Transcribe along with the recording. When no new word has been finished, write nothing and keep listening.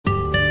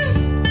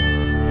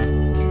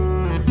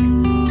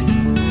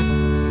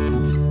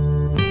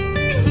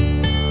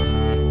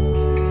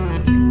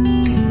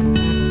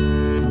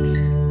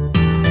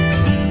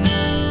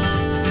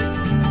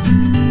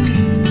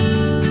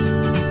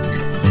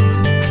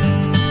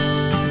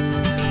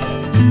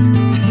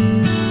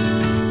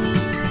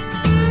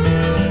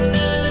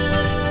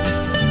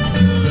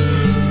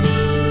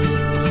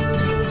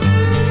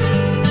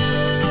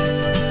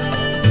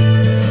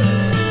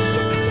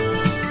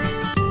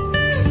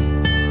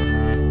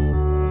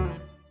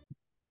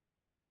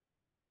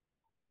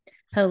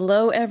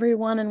Hello,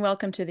 everyone, and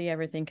welcome to the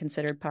Everything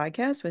Considered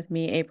podcast with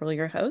me, April,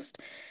 your host.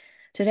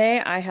 Today,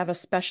 I have a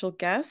special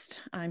guest.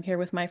 I'm here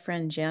with my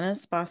friend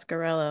Janis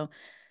Boscarello.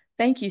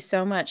 Thank you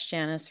so much,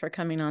 Janis, for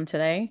coming on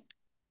today.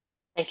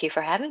 Thank you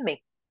for having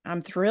me.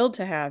 I'm thrilled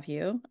to have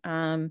you.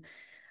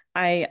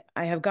 I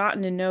have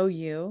gotten to know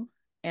you,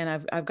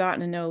 and I've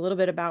gotten to know a little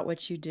bit about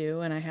what you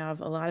do, and I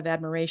have a lot of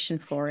admiration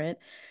for it.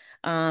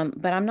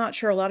 But I'm not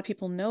sure a lot of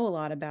people know a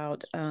lot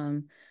about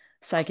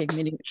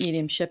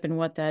mediumship and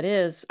what that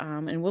is,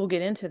 and we'll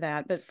get into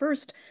that. But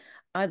first,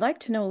 I'd like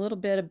to know a little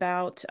bit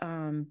about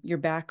your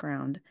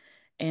background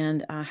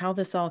and how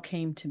this all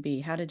came to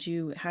be. How did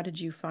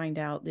you find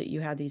out that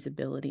you had these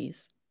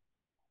abilities?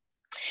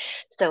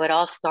 So it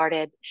all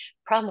started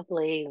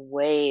probably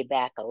way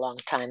back a long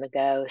time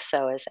ago.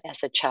 So as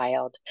a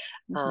child,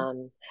 Hmm.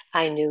 um,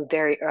 I knew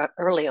very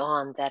early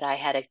on that I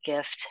had a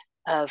gift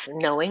of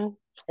knowing,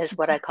 is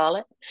what I call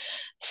it.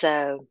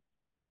 So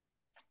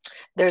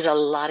there's a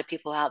lot of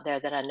people out there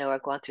that I know are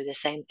going through the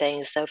same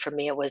thing. So for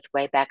me, it was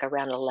way back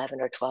around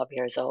 11 or 12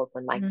 years old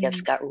when my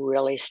gifts Mm-hmm. got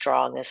really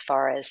strong as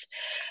far as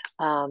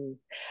um,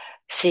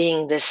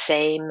 seeing the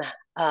same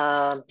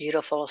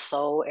beautiful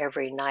soul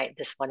every night.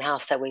 This one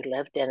house that we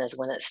lived in is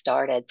when it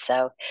started.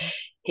 So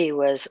he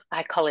was,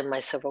 I call him my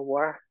Civil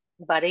War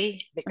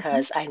buddy Hmm.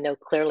 because I know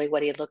clearly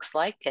what he looks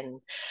like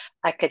and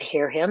I could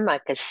hear him, I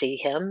could see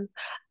him.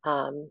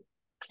 Um,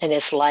 and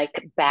it's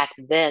like back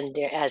then,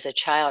 as a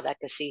child, I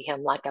could see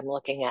him like I'm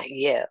looking at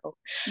you.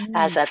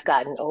 As Mm. I've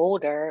gotten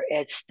older,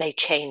 they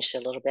changed a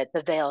little bit.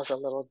 The veil's a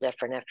little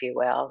different, if you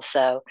will.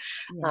 So,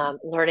 Yeah.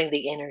 learning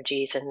the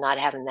energies and not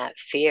having that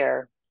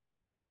fear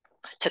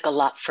took a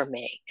lot for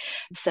me.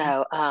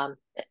 So,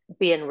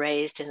 being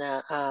raised in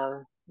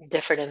a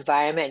different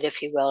environment,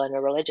 if you will, in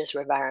a religious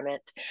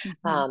environment,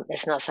 Hmm.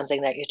 it's not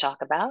something that you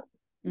talk about.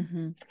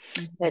 Hmm.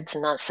 Hmm. It's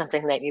not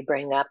something that you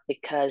bring up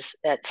because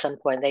at some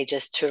point they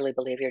just truly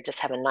believe you're just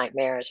having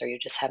nightmares or you're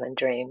just having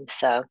dreams.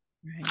 So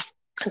Right.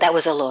 that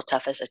was a little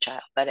tough as a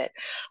child, but it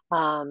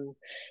um,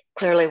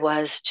 clearly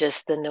was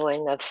just the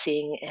knowing of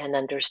seeing and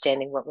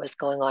understanding what was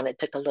going on. It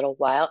took a little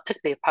while. It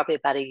took me probably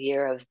about a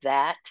year of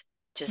that,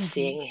 just Hmm.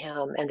 seeing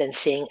him and then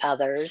seeing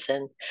others.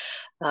 And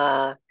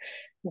uh,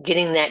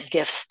 getting that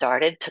gift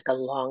started took a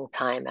long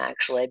time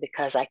actually,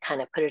 because I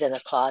kind of put it in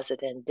the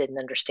closet and didn't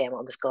understand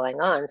what was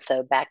going on.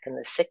 So back in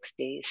the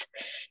 60s,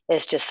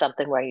 it's just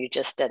something where you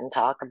just didn't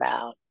talk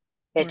about.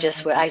 It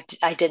just, Right.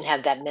 I didn't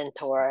have that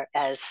mentor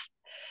as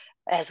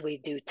we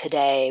do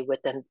today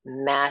with the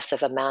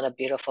massive amount of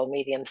beautiful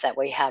mediums that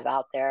we have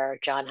out there.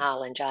 John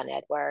Holland, John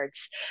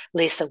Edwards,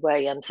 Lisa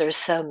Williams. There's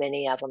so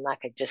many of them I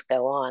could just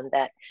go on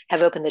that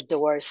have opened the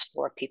doors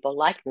for people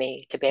like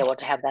me to be able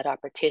to have that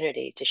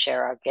opportunity to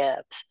share our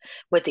gifts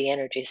with the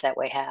energies that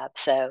we have.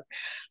 So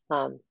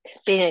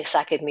being a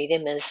psychic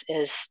medium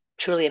is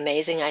truly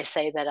amazing. I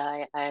say that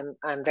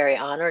I'm very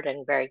honored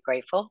and very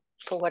grateful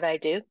for what I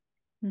do.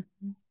 Hmm.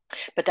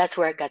 But that's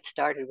where it got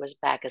started, was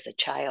back as a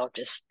child,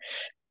 just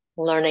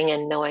learning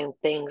and knowing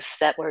things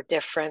that were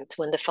different.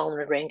 When the phone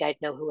would ring,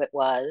 I'd know who it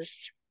was.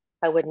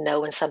 I would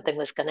know when something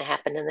was going to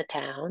happen in the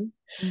town,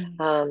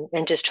 Mm.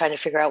 and just trying to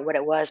figure out what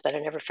it was. But I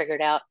never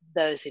figured out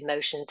those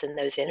emotions and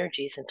those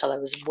energies until I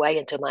was way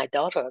into my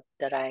adulthood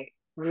that I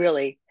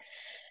really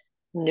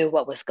knew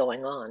what was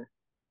going on.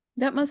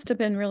 That must have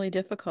been really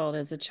difficult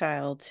as a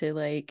child to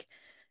like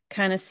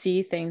kind of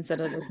see things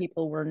that other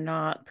people were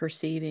not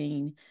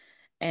perceiving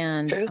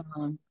and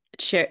True.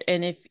 share.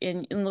 And if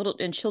in little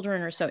and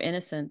children are so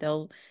innocent,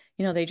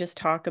 they just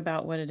talk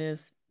about what it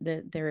is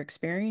that they're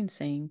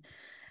experiencing.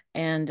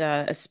 And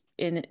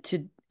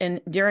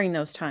and during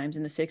those times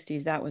in the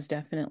 60s, that was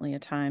definitely a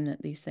time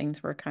that these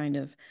things were kind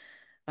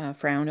of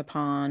frowned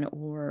upon,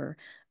 or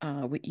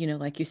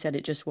like you said,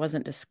 it just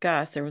wasn't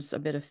discussed. There was a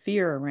bit of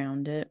fear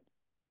around it.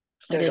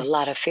 I There's a did.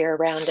 lot of fear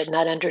around it,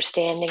 not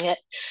understanding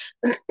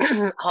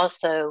it.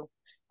 Also,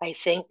 I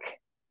think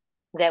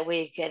that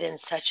we get in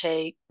such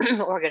a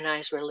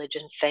organized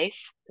religion faith,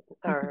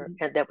 or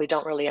Mhm. that we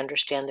don't really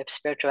understand the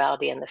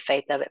spirituality and the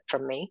faith of it, for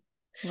me.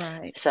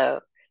 Right.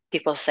 So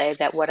people say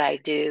that what I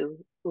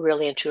do,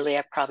 really and truly,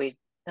 I probably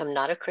am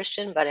not a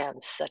Christian, but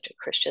I'm such a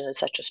Christian and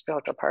such a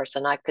spiritual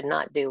person. I could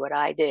not do what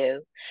I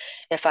do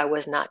if I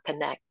was not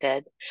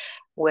connected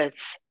with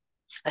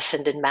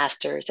ascended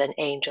masters and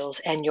angels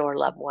and your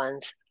loved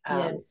ones.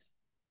 Yes.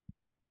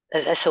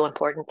 Is so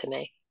important to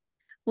me.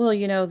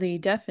 Well, the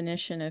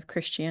definition of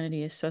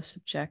Christianity is so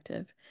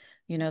subjective.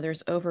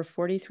 There's over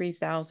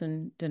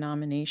 43,000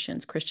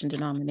 denominations, Christian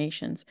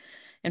denominations,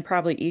 and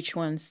probably each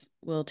one's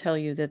will tell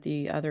you that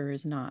the other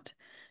is not,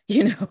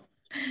 you know.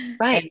 And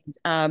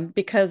Right.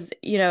 because,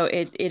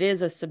 it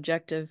is a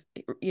subjective,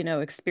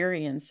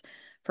 experience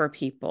for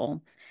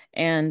people.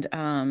 And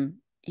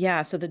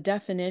yeah, so the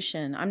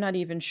definition, I'm not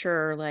even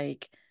sure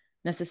like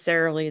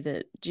necessarily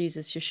that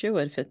Jesus Yeshua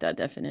would fit that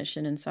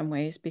definition in some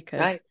ways because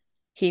Right.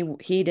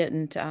 he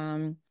didn't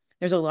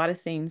there's a lot of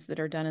things that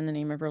are done in the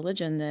name of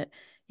religion that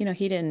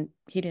he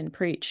didn't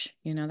preach.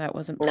 That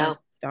wasn't part of No.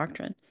 his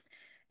doctrine.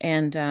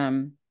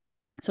 And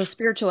so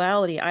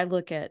spirituality, I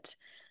look at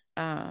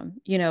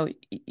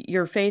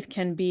your faith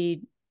can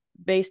be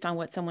based on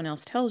what someone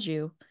else tells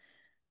you,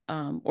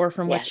 or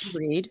from what you Yes.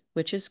 read,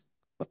 which is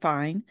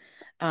fine.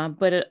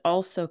 But it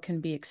also can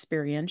be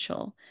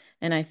experiential.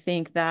 And I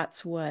think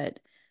that's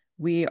what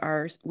we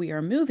are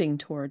moving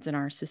towards in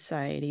our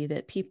society,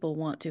 that people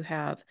want to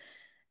have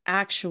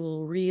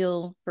actual,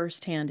 real,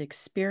 firsthand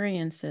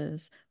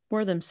experiences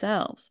for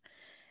themselves.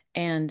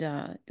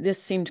 And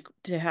this seemed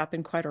to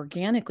happen quite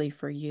organically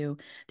for you.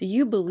 Do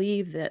you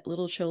believe that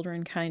little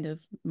children kind of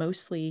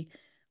mostly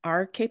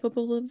are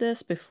capable of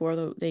this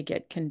before they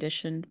get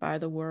conditioned by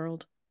the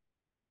world?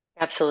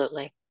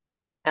 Absolutely.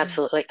 Yeah.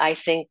 Absolutely. I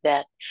think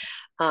that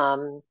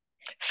um,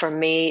 for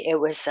me, it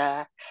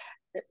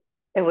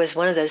was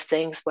one of those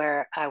things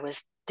where I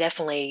was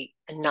definitely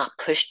not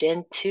pushed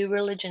into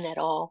religion at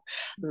all.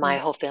 My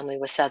Mhm. whole family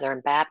was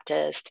Southern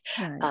Baptist.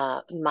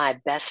 Right. My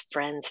best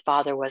friend's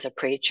father was a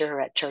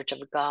preacher at Church of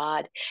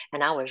God,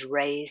 and I was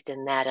raised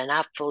in that, and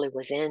I fully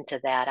was into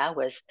that. I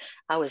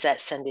was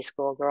that Sunday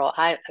school girl.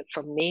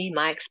 For me,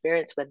 my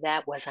experience with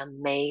that was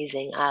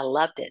amazing. I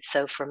loved it.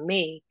 So for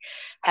me,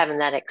 having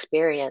that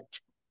experience,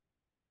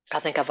 I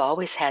think I've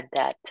always had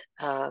that.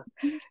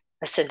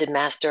 Ascended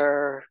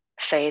master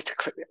faith,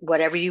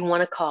 whatever you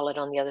want to call it,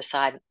 on the other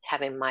side,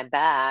 having my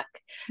back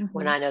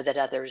when Hmm. I know that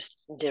others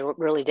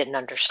really didn't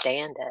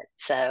understand it.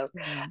 So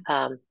Right.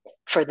 um,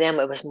 for them,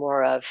 it was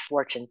more of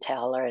fortune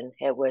teller, and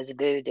it was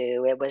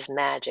voodoo, it was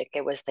magic,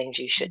 it was things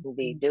you shouldn't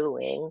be Hmm.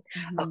 doing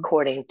Hmm.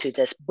 according to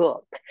this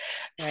book.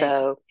 Right.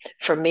 So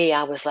for me,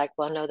 I was like,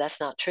 well, no, that's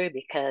not true,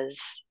 because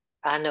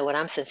I know what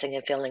I'm sensing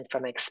and feeling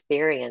from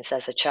experience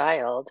as a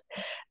child,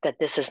 that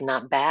this is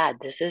not bad.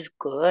 This is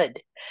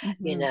good,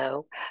 you Hmm.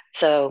 know?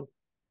 So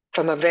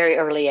from a very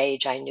early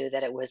age, I knew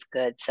that it was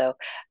good. So,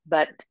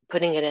 but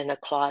putting it in a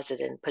closet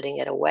and putting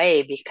it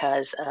away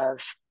because of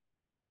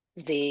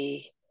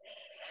the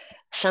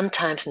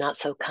sometimes not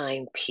so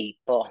kind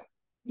people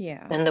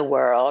Yeah. in the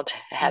world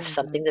have Yeah.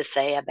 something to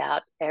say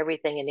about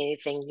everything and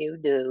anything you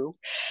do.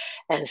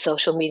 And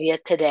social media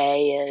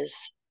today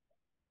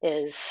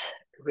is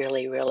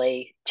really,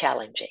 really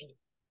challenging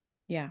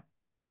Yeah.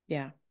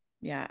 Yeah.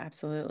 Yeah.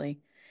 Absolutely.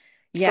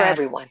 for Yeah,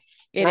 everyone,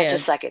 it not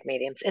just is psychic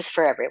mediums. It's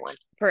for everyone.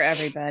 for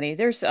everybody.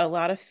 There's a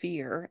lot of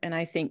fear, and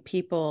I think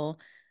people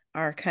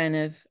are kind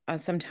of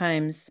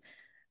sometimes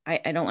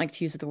I don't like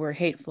to use the word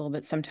hateful,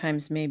 but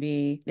sometimes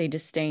maybe they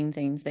disdain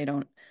things they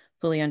don't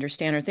fully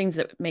understand or things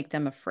that make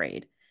them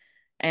afraid.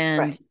 And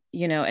Right.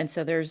 and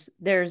so there's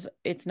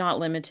it's not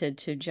limited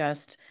to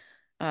just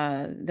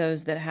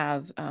those that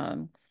have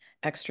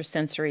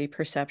extrasensory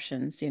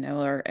perceptions,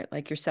 or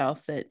like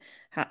yourself that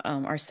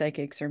are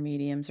psychics or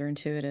mediums or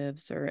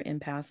intuitives or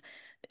empaths.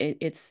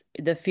 It's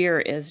the fear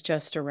is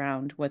just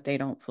around what they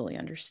don't fully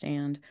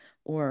understand,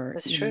 or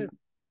That's true.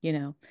 you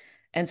know.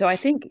 And so I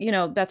think,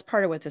 that's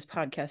part of what this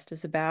podcast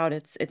is about.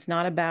 It's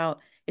not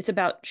about it's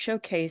about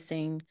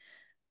showcasing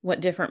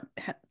what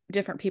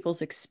different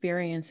people's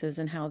experiences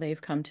and how they've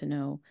come to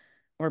know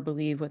or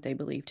believe what they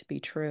believe to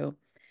be true.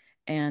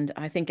 And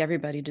I think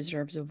everybody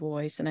deserves a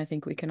voice. And I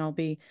think we can all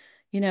be,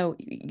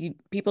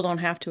 people don't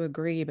have to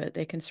agree, but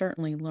they can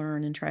certainly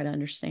learn and try to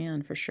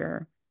understand for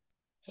sure.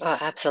 Oh,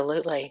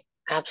 absolutely.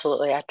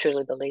 Absolutely. I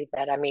truly believe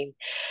that. I mean,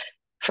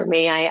 for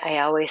me, I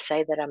always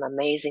say that I'm an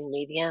amazing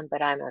medium,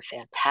 but I'm a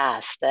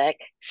fantastic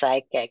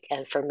psychic.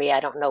 And for me, I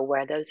don't know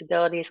where those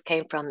abilities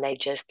came from. They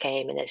just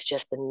came, and it's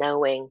just the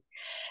knowing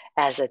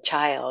as a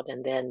child.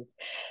 And then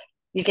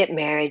you get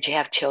married, you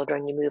have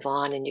children, you move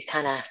on, and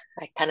I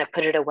kind of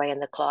put it away in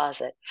the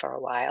closet for a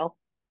while.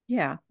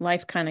 Yeah,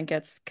 life kind of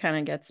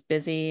gets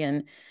busy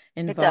and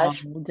It does.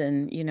 involved,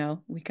 and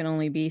we can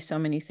only be so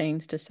many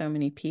things to so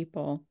many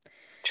people.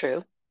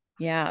 True.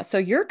 Yeah, so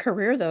your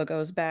career though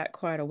goes back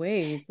quite a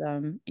ways.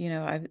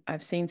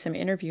 I've seen some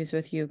interviews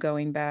with you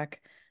going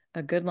back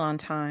a good long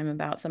time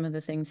about some of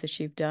the things that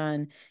you've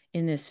done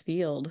in this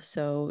field.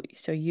 So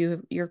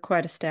you're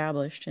quite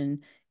established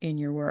in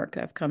your work,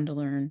 I've come to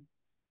learn.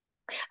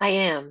 I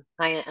am.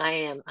 I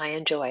am. I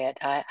enjoy it.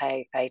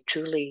 I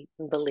truly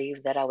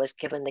believe that I was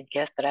given the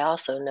gift, but I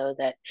also know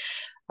that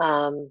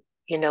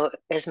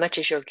as much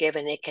as you're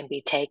given, it can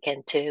be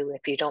taken too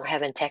if you don't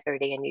have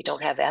integrity and you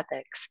don't have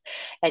ethics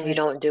and you Right.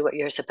 don't do what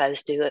you're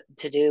supposed to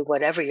do,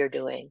 whatever you're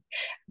doing.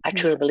 I Yeah.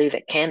 truly believe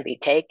it can be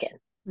taken.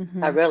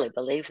 I Hmm. really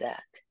believe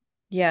that.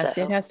 Yes,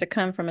 it So has to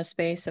come from a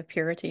space of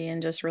purity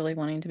and just really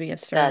wanting to be of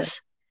it service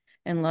does.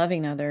 and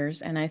loving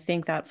others. And I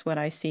think that's what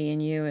I see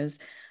in you as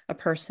a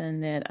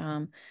person that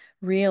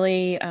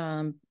really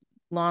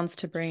longs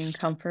to bring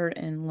comfort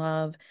and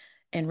love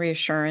and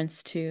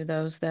reassurance to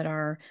those that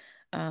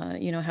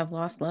have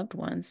lost loved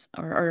ones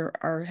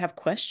or have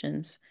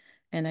questions.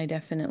 And I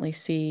definitely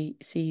see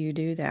you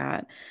do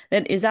that.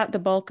 Then is that the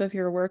bulk of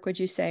your work, would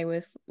you say,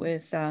 with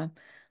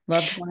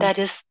Loved That ones.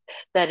 is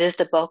that is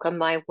the bulk of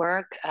my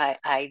work.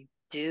 I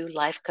do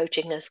life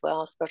coaching as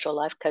well, spiritual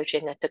life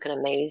coaching. I took an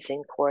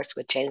amazing course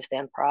with James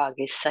Van Prague.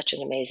 He's such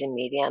an amazing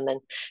medium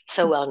and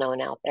so well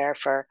known out there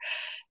for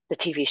the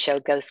TV show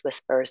Ghost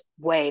Whispers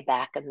way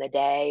back in the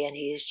day. And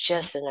he's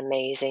just an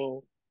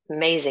amazing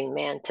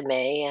man to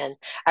me. And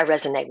I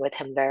resonate with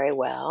him very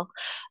well.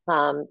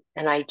 And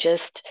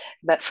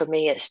but for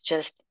me, it's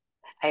just,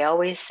 I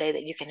always say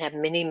that you can have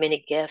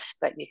many gifts,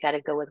 but you got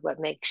to go with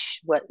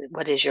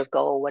what is your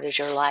goal? What is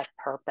your life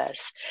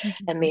purpose?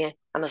 And Mhm. me,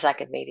 I'm a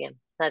psychic medium.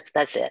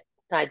 That's it.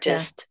 I Yeah.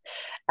 just,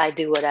 I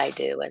do what I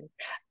do.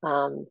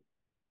 And,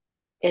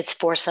 it's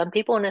for some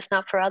people and it's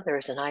not for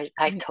others. And I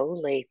Right.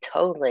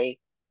 totally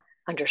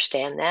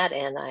understand that,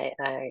 and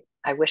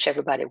I wish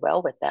everybody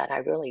well with that. I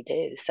really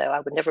do. So I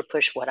would never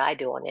push what I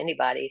do on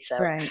anybody. So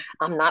Right.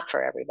 I'm not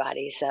for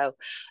everybody. So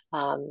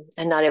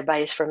and not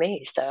everybody's for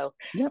me. So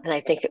Yep. and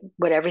I think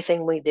with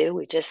everything we do,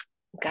 we just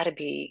got to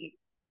be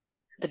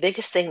the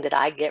biggest thing that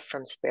I get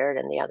from spirit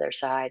and the other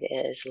side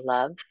is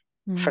love,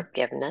 Mm,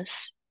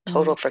 forgiveness,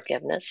 total mm,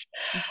 forgiveness.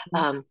 mhm.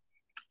 Um,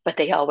 but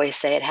they always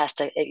say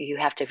you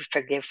have to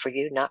forgive for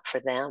you, not for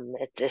them.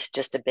 It's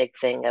just a big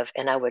thing of,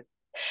 and I would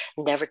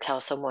never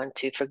tell someone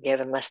to forgive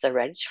unless they're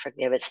ready to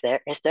forgive.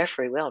 It's their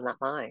free will, not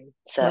mine.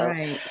 So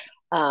Right.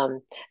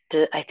 um,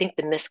 I think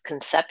the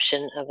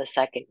misconception of a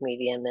psychic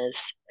medium is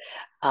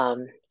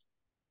um,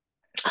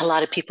 a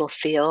lot of people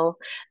feel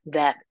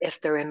that if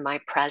they're in my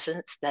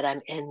presence, that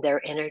I'm in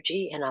their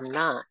energy, and I'm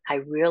not. I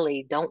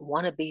really don't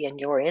want to be in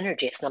your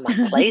energy. It's not my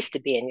place to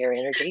be in your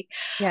energy.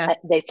 Yeah.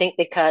 They think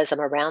because I'm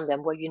around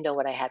them, well, you know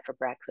what I had for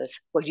breakfast.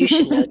 Well, you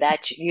should know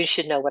that. You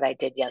should know what I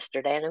did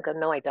yesterday. And I go,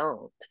 no, I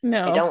don't.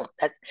 I No. don't.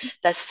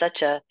 That's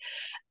such a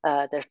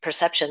the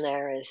perception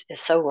there is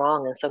so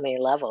wrong on so many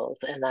levels.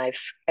 And I've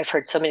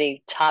heard so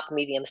many top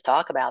mediums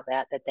talk about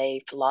that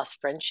they've lost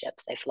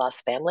friendships, they've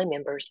lost family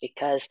members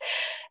because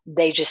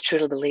they just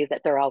truly believe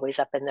that they're always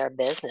up in their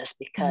business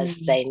because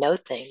Mm, they know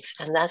things.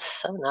 And that's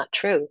so not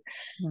true.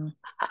 no.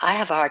 I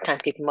have a hard time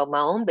keeping up my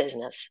own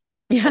business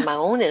and Yeah. my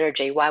own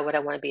energy. Why would I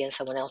want to be in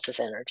someone else's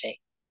energy?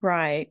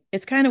 Right.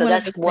 It's kind of So one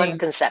of that's those one things.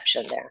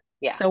 conception there.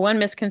 Yeah, So one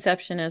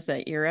misconception is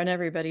that you're in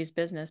everybody's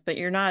business, but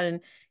you're not,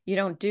 and you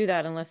don't do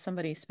that unless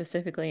somebody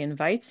specifically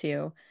invites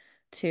you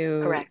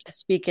to correct.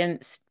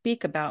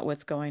 speak about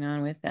what's going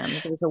on with them.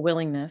 That there's a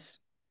willingness.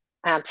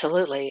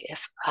 Absolutely. If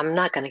I'm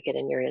not going to get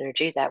in your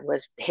energy,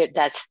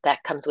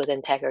 that comes with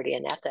integrity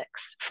and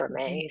ethics for Mhm.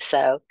 me.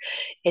 So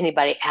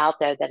anybody out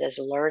there that is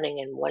learning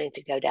and wanting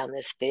to go down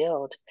this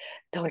field,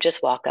 don't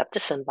just walk up to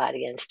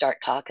somebody and start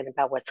talking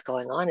about what's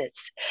going on.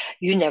 It's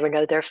you never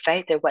know their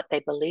faith or what they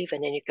believe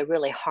in, and you could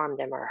really harm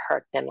them or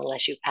hurt them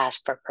unless you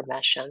ask for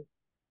permission.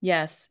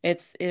 Yes,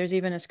 it's there's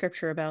even a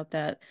scripture about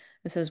that.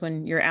 It says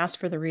when you're asked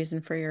for the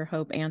reason for your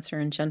hope, answer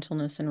in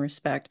gentleness and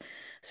respect.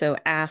 So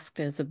asked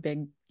is a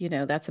big,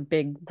 that's a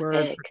big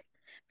word Big.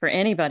 for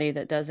anybody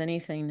that does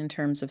anything in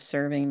terms of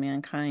serving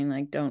mankind.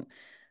 Like don't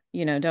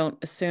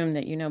assume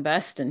that you know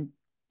best and,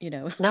 you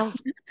know, No,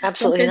 jump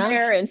absolutely in not.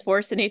 there and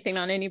force anything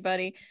on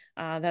anybody.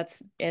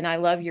 And I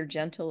love your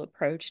gentle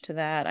approach to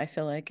that. I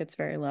feel like it's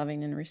very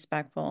loving and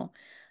respectful.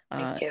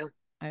 Thank Uh, you.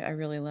 I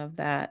really love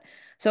that.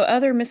 So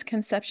other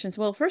misconceptions.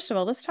 Well, first of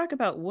all, let's talk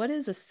about what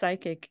is a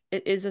psychic.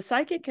 Is a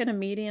psychic and a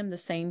medium the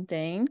same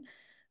thing?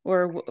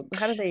 Or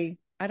how do they,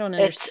 I don't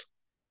understand.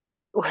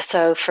 It's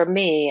so for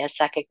me, a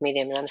psychic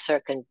medium, and I'm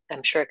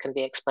sure it can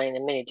be explained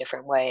in many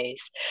different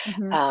ways.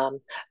 Hmm. Um,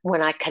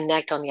 when I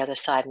connect on the other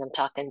side and I'm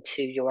talking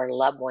to your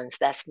loved ones,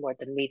 that's more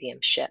the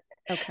mediumship.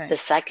 Okay. The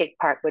psychic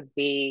part would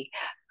be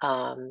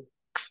um,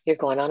 you're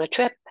going on a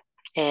trip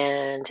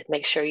and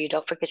make sure you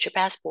don't forget your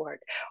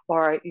passport,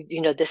 or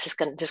this is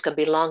going just going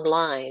to be long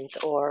lines,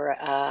 or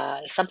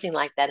something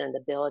like that. And the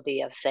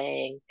ability of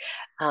saying.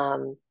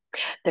 Um,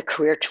 the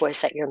career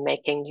choice that you're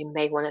making, you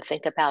may want to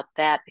think about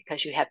that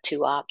because you have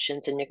two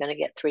options and you're going to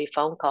get three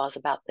phone calls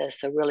about this.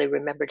 So really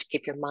remember to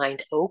keep your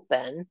mind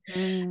open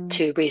Mm,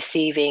 to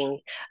receiving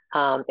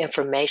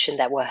information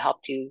that will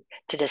help you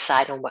to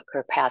decide on what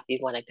career path you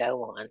want to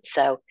go on.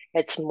 So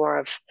it's more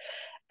of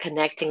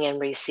connecting and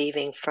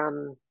receiving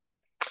from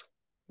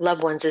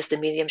loved ones is the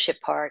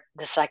mediumship part.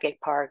 The psychic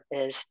part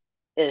is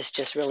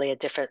just really a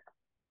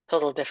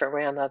total different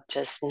realm of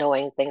just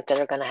knowing things that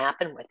are going to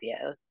happen with you.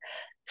 yeah.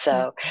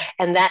 So,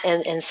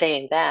 and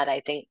saying that,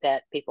 I think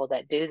that people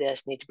that do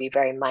this need to be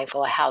very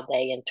mindful of how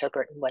they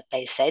interpret what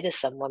they say to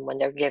someone when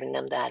they're giving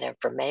them that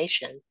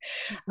information.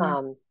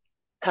 Hmm.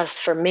 Because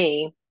for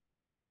me,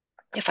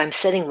 if I'm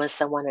sitting with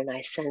someone and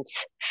I sense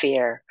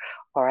fear,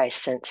 or I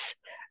sense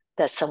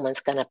that someone's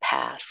going to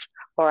pass,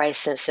 or I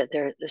sense that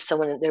they're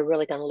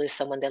really going to lose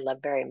someone they love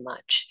very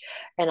much,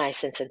 and I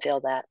sense and feel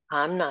that,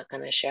 I'm not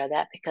going to share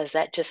that because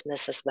that just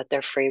misses with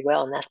their free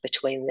will, and that's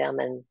between them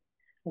and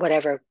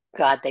whatever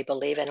God they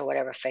believe in or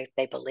whatever faith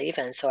they believe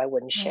in. So I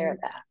wouldn't share Right.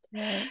 that.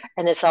 Right.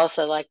 And it's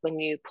also like when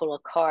you pull a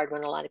card,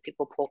 when a lot of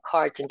people pull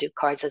cards and do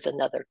cards as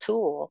another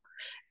tool,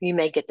 you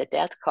may get the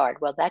death card.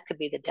 Well, that could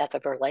be the death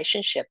of a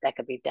relationship. That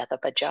could be death of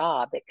a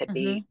job. It could Hmm.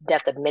 be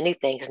death of many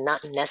things,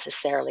 not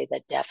necessarily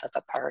the death of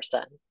a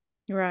person.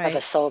 of a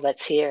Right. soul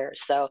that's here.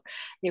 So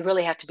you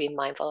really have to be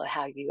mindful of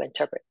how you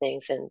interpret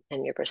things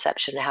and your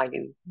perception, how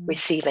you Mm.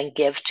 receive and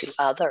give to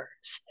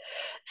others.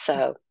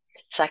 So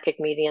psychic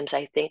mediums,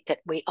 I think that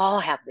we all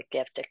have the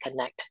gift to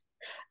connect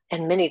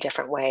in many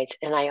different ways.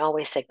 And I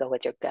always say, go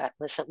with your gut.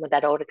 With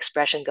that old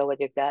expression, go with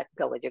your gut,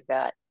 go with your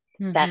gut.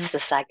 Mm-hmm. That's the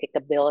psychic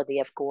ability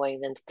of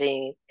going and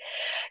seeing,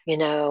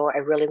 I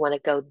really want to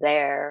go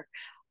there,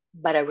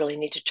 but I really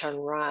need to turn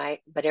right,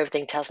 but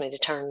everything tells me to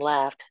turn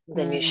left,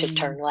 then you should Mm-hmm.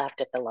 turn left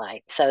at the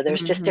light. So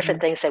there's just Mm-hmm.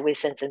 different things that we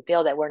sense and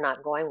feel that we're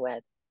not going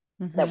with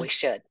that Mm-hmm. we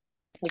should.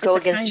 You It's go a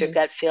against kind your of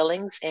gut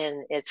feelings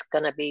and it's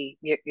going to be,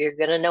 you're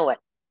going to know it.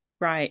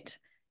 right.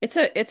 It's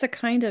a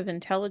kind of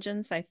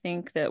intelligence I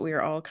think that we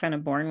are all kind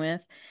of born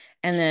with.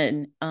 And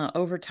then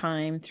over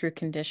time through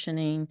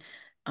conditioning,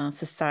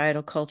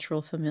 societal,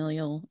 cultural,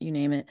 familial, you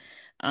name it,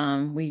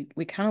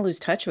 we kind of lose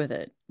touch with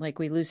it. Like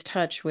we lose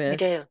touch We with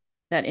do.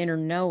 that inner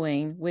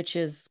knowing, which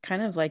is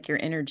kind of like your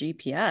inner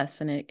GPS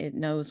and it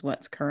knows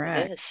what's It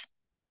correct. is.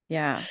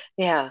 Yeah.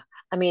 Yeah.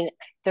 I mean,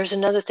 there's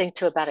another thing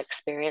too about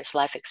experience,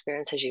 life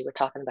experience, as you were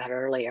talking about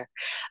earlier.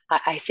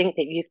 I think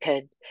that you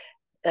could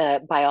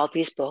buy all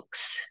these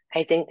books.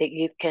 I think that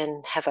you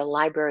can have a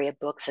library of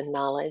books and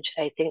knowledge.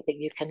 I think that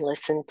you can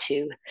listen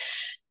to,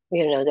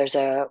 there's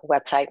a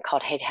website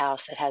called Hate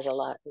House that has a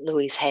lot,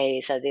 Louise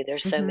Hayes.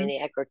 There's so Mm-hmm. many,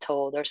 Eckhart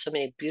Tolle, there's so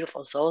many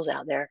beautiful souls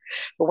out there.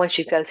 But once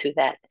you go through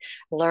that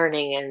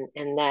learning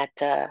and that,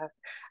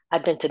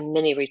 I've been to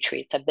many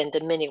retreats, I've been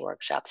to many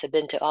workshops, I've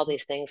been to all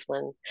these things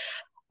when,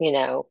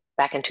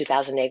 back in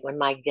 2008, when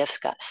my gifts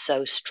got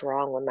so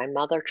strong, when my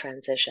mother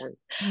transitioned,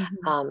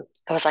 Mm-hmm.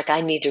 I was like,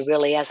 I need to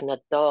really, as an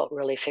adult,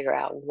 really figure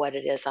out what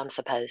it is I'm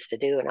supposed to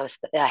do. And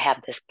I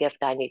have this gift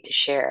I need to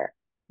share.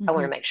 I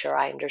want Mm-hmm. to make sure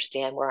I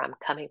understand where I'm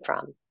coming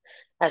from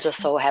as a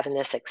soul having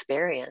this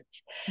experience.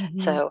 Mm-hmm.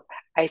 So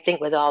I think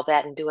with all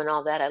that and doing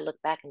all that, I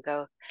look back and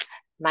go,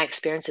 my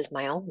experience is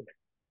my own.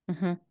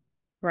 Mm-hmm.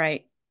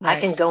 Right. I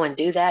Right. can go and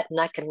do that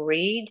and I can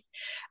read,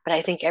 but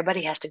I think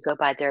everybody has to go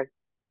by their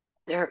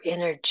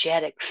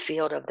energetic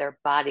field of their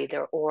body,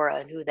 their aura,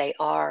 and who they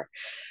are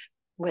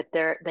with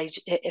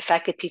if I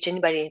could teach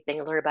anybody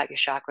anything, learn about your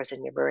chakras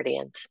and your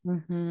meridians.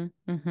 Mm-hmm.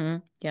 Mm-hmm.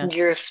 Yes.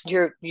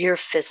 Your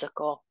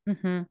physical,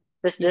 Mm-hmm.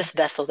 this Yes.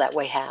 vessel that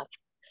we have.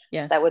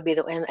 That Yes. would be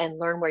and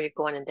learn where you're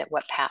going and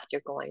what path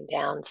you're going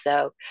down.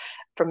 So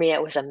for me,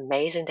 it was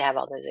amazing to have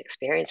all those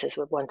experiences.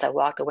 But once I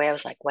walked away, I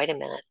was like, wait a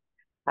minute,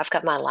 I've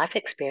got my life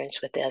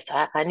experience with this.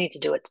 I need to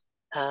do it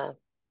uh,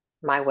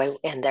 my way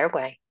and their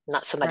way,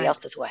 not somebody Right.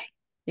 else's way.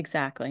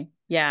 Exactly.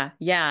 Yeah.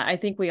 Yeah. I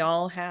think we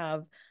all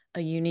have a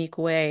unique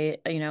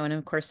way, and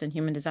of course in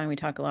human design we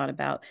talk a lot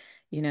about,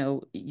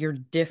 your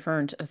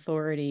different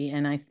authority,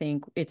 and I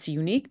think it's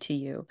unique to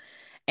you.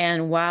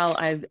 And while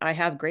I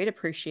have great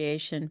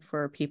appreciation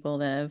for people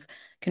that have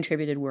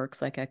contributed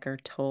works like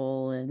Eckhart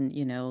Tolle and,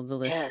 the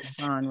list Yes,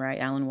 goes on, right?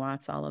 Alan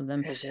Watts, all of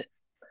them. is it?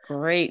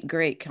 Great,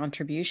 great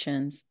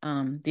contributions.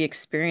 The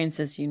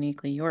experience is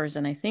uniquely yours.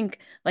 And I think,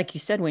 like you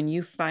said, when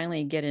you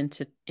finally get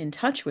in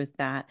touch with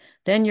that,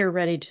 then you're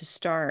ready to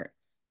start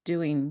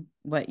doing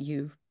what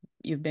you've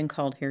been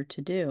called here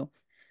to do.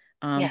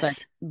 But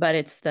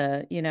Yes,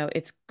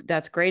 it's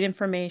that's great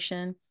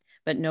information,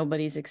 but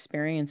nobody's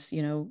experience,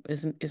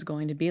 is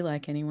going to be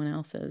like anyone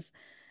else's.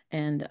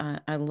 And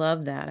I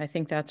love that. I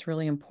think that's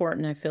really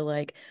important. I feel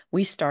like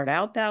we start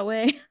out that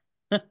way.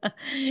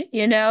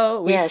 We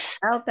start yes.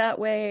 out that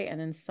way, and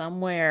then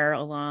somewhere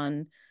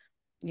along,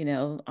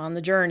 on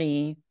the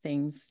journey,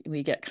 things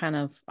we get kind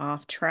of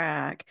off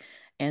track,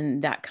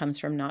 and that comes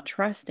from not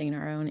trusting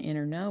our own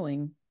inner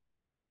knowing.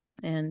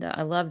 And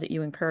I love that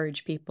you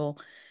encourage people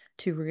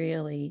to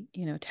really,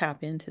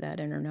 tap into that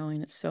inner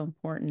knowing. It's so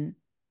important.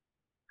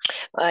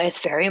 It's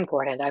very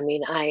important. I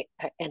mean,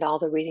 and all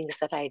the readings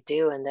that I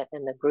do, and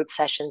the group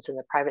sessions and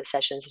the private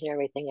sessions and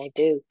everything I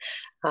do,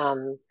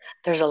 um,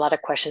 there's a lot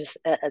of questions.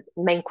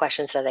 Main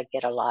questions that I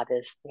get a lot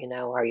is,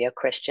 are you a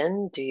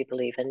Christian? Do you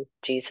believe in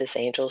Jesus,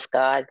 angels,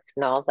 gods,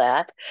 and all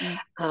that? Mm,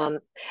 Um,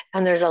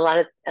 and there's a lot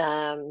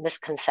of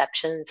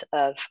misconceptions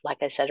of, like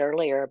I said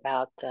earlier,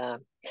 about,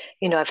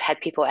 I've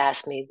had people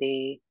ask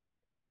me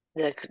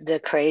the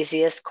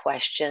craziest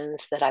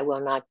questions that I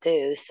will not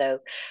do. So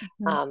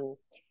mhm. um,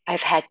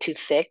 I've had to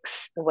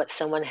fix what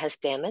someone has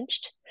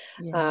damaged,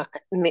 Yeah.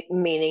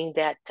 meaning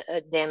that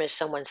damage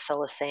someone's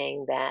soul,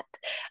 saying that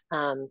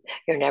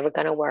you're never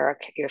going to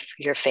work,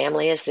 your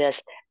family is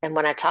this. And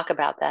when I talk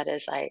about that,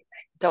 is I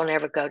don't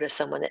ever go to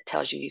someone that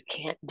tells you you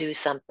can't do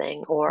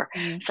something or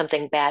Mhm.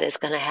 something bad is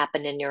going to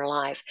happen in your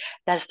life.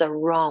 That's the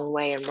wrong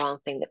way and wrong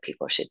thing that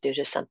people should do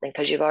to something,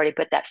 because you've already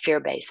put that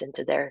fear base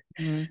into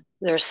Mhm.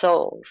 their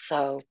souls.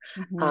 So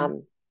Mhm.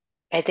 um,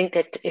 I think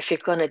that if you're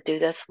going to do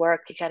this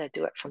work, you got to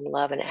do it from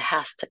love, and it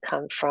has to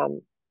come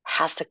from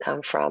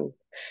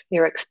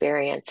your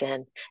experience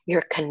and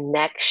your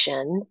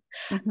connection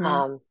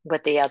Mhm.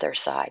 with the other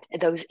side,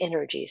 those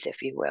energies,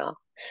 if you will.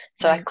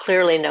 So I Right.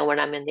 clearly know when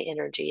I'm in the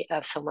energy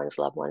of someone's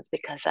loved ones,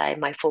 because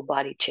my full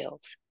body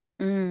chills.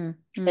 Mm.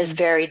 Is Mm.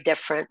 very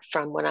different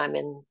from when I'm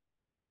in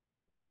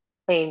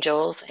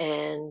angels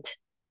and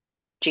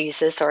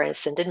Jesus or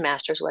ascended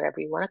masters, whatever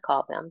you want to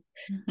call them.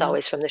 It's Hmm.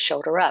 always from the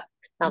shoulder up.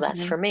 Now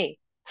that's Hmm. for me.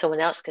 Someone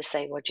else could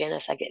say, well,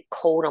 Janice, I get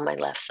cold on my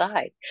left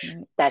side.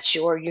 Right. That's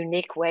your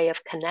unique way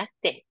of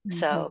connecting. Hmm.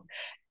 So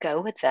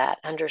go with that,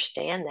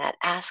 understand that,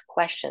 ask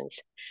questions.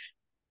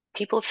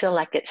 People feel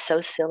like it's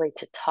so silly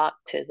to talk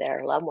to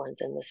their loved ones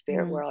in the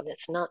spirit Hmm. world.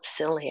 It's not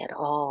silly at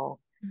all.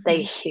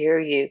 They Hmm. hear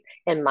you.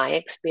 In my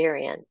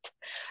experience,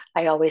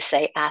 I always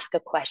say, ask a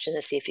question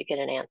and see if you get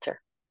an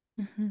answer,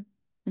 Hmm.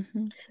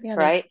 Hmm. Yeah, there's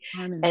right? no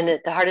harm in And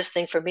that. the hardest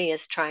thing for me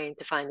is trying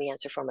to find the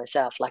answer for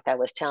myself. Like I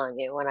was telling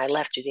you, when I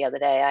left you the other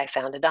day, I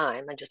found a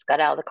dime. I just got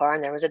out of the car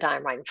and there was a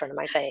dime right in front of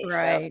my face. So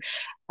Right.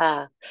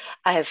 uh,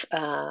 I've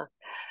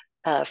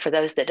for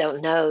those that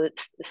don't know,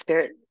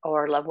 spirit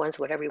or loved ones,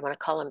 whatever you want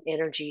to call them,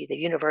 energy, the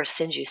universe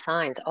sends you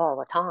signs all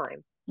the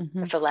time.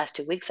 Hmm. And for the last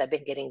 2 weeks, I've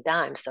been getting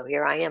dimes. So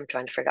here I am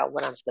trying to figure out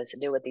what I'm supposed to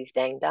do with these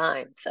dang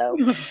dimes. So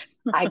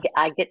I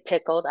get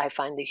tickled. I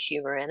find the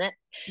humor in it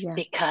Yeah.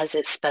 because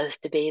it's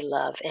supposed to be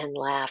love and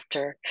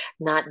laughter,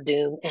 not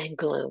doom and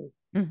gloom.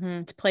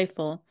 It's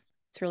playful.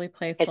 It's really It's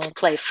playful.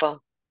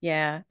 playful.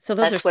 Yeah. So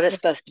those are That's what it's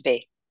sort of supposed to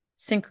be.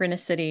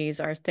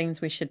 synchronicities are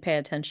things we should pay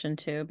attention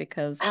to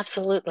because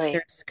Absolutely.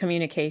 there's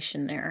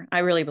communication there. I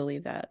really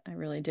believe that. I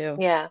really do.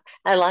 Yeah.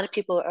 A lot of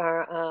people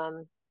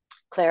are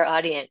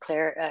clairaudient,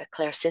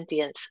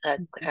 clairsentience.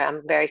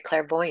 I'm very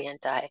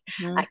clairvoyant. I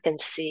Hmm. can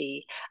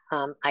see,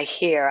 I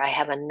hear, I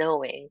have a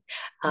knowing.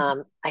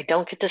 I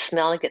don't get the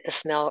smell. I get the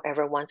smell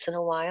every once in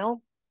a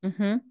while.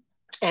 Hmm.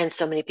 And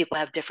so many people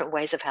have different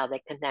ways of how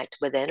they connect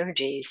with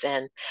energies.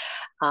 And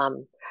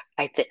um,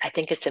 I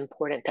think it's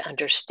important to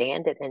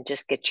understand it and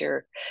just get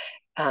your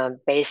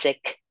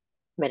basic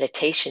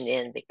meditation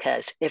in,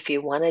 because if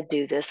you want to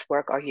do this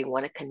work or you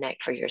want to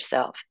connect for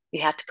yourself,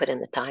 you have to put in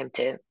the time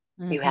too.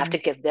 You have Hmm. to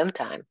give them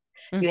time.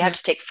 You Hmm. have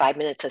to take 5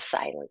 minutes of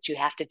silence. You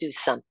have to do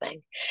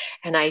something.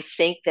 And I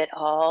think that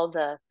all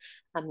the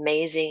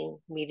amazing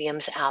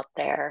mediums out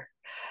there,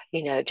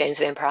 James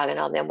Van Praagh and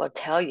all them will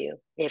tell you,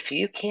 if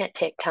you can't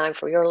take time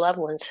for your loved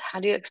ones, how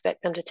do you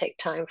expect them to take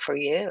time for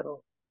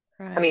you?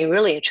 I mean, Right.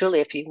 really and truly,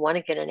 if you want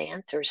to get an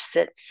answer,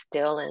 sit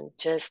still and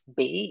just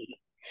be.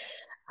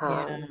 Um,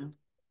 Yeah.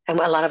 and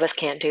a lot of us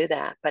can't do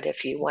that. But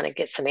if you want to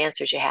get some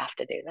answers, you have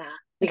to do that.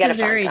 You It's got a to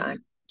find very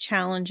time.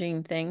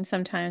 challenging thing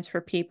sometimes for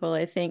people,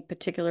 I think,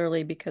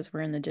 particularly because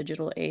we're in the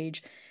digital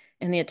age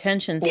and the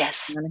attention Yes,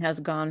 span has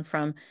gone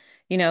from,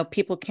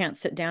 people can't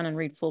sit down and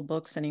read full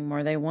books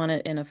anymore. They want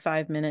it in a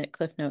 5-minute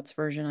Cliff Notes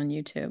version on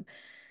YouTube.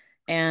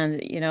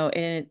 And,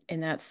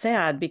 and that's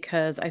sad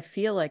because I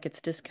feel like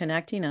it's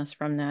disconnecting us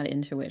from that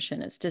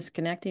intuition. It's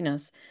disconnecting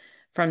us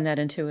from that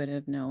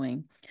intuitive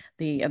knowing,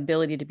 the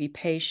ability to be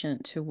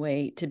patient, to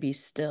wait, to be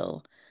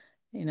still.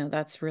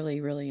 That's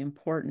really, really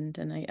important.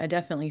 And I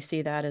definitely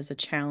see that as a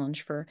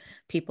challenge for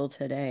people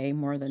today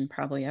more than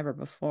probably ever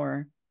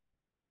before.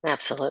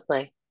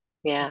 absolutely.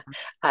 Yeah.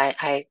 Yeah.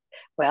 I,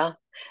 well,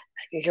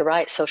 you're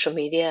right. Social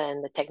media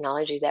and the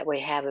technology that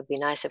we have, it'd be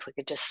nice if we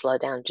could just slow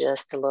down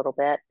just a little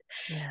bit,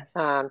 Yes.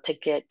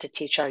 to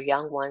teach our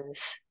young ones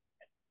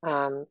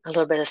a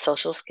little bit of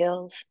social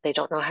skills. They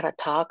don't know how to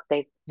talk.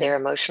 They're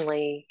Yes.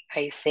 emotionally,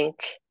 I think,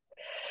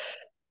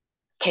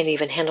 can't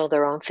even handle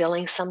their own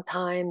feelings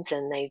sometimes,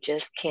 and they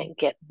just can't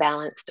get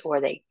balanced,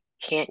 or they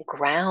can't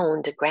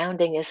ground.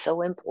 Grounding is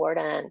so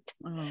important.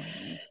 Oh,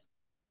 yes.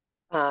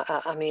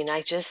 I mean,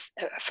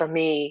 for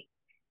me,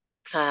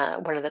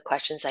 one of the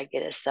questions I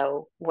get is,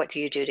 so what do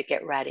you do to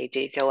get ready? Do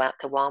you go out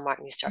to Walmart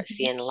and you start Mhm.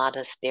 seeing a lot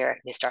of spirit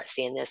and you start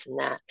seeing this and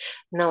that?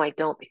 No, I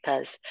don't,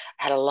 because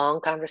I had a long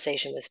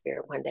conversation with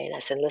spirit one day and I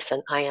said,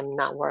 listen, I am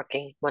not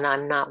working. When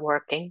I'm not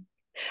working,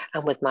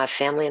 I'm with my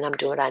family and I'm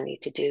doing what I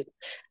need to do.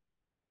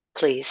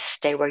 Please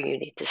stay where you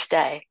need to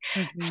stay.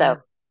 So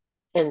Mhm.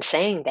 in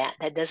saying that,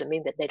 that doesn't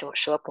mean that they don't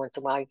show up once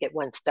in a while. You get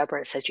one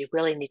stubborn that says you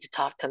really need to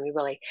talk to them. You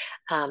really,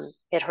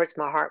 it hurts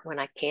my heart when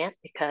I can't,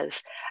 because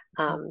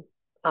um,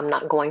 I'm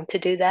not going to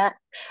do that.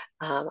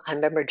 I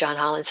remember John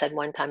Holland said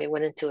one time he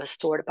went into a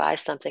store to buy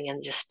something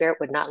and the spirit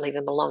would not leave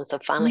him alone. So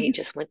finally, he Mhm.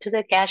 just went to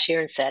the cashier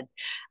and said,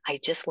 I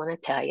just want to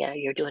tell you,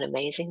 you're doing an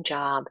amazing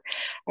job.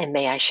 And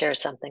may I share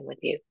something with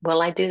you?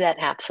 Will I do that?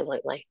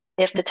 Absolutely.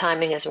 If the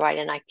timing is right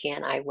and I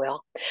can, I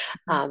will.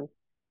 Mhm. Um,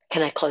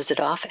 can I close it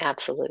off?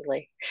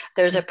 Absolutely.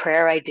 There's a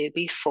prayer I do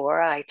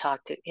before I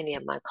talk to any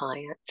of my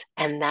clients,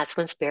 and that's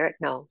when spirit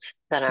knows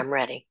that I'm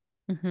ready.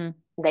 Mhm.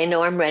 They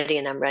know I'm ready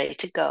and I'm ready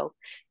to go,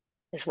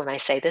 is when I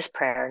say this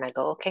prayer and I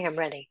go, okay, I'm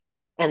ready.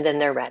 And then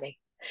they're ready.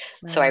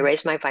 So I Right.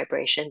 raise my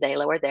vibration, they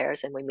lower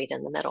theirs, and we meet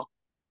in the middle.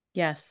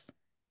 Yes.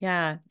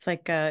 Yeah. It's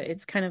like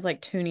it's kind of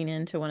like tuning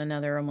into one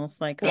another, almost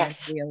like on a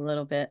Yes. movie a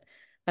little bit.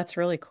 That's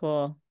really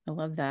cool. I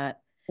love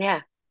that.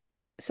 Yeah.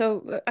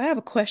 So I have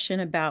a question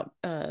about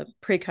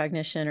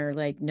precognition or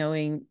like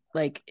knowing,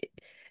 like,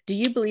 do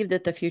you believe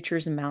that the future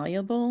is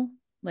malleable?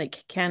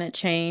 Like, can it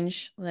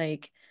change?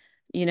 Like,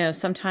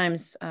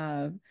 sometimes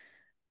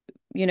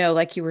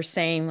like you were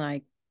saying,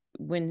 like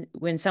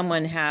when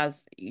someone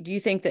has, do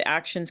you think that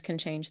actions can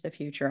change the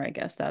future? I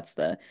guess that's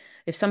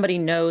if somebody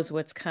knows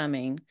what's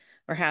coming,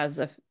 or has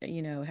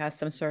has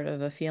some sort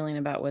of a feeling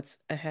about what's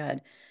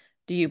ahead,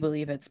 do you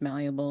believe it's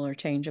malleable or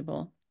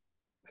changeable?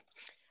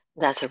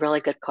 That's a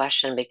really good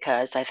question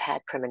because I've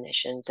had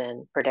premonitions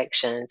and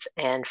predictions,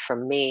 and for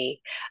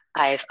me,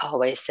 I've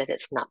always said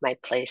it's not my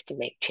place to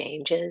make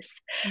changes.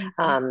 Mhm.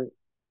 Um,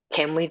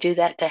 can we do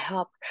that to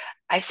help?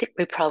 I think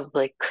we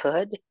probably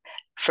could.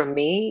 For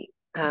me,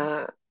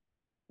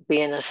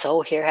 being a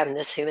soul here, having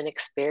this human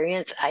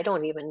experience, I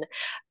don't even,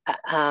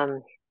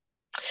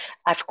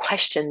 I've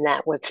questioned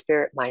that with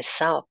spirit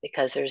myself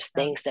because there's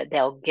Yeah. things that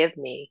they'll give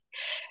me,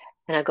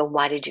 and I go,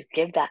 "Why did you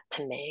give that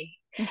to me?"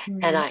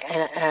 And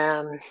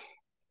Hmm.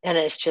 and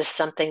it's just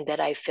something that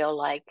I feel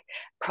like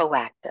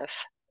proactive.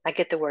 I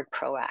get the word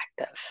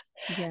proactive.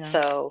 Yeah.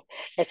 So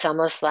it's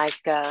almost like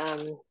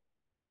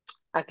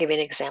I'll give you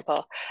an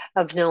example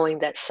of knowing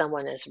that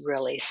someone is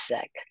really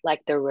sick,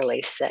 like they're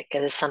really sick,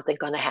 and is something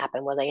going to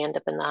happen where they end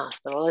up in the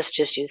hospital? Let's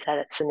just use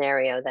that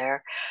scenario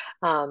there.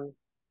 Um,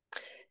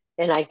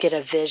 and I get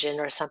a vision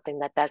or something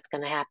that that's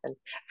going to happen.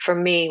 For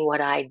me,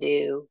 what I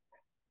do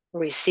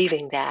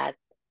receiving that,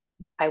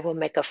 I will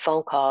make a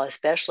phone call,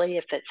 especially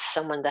if it's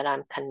someone that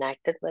I'm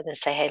connected with, and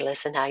say, "Hey,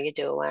 listen, how you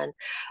doing?"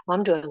 "Well,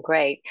 I'm doing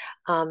great.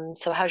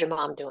 So how's your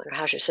mom doing? Or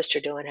how's your sister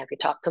doing? Have you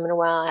talked to them in a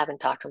while?" "I haven't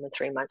talked to them in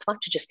 3 months." "Why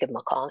don't you just give them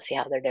a call and see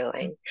how they're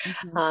doing?"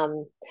 Hmm.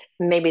 Um,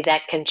 Maybe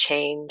that can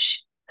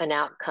change an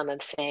outcome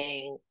of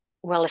saying,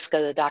 "Well, let's go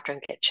to the doctor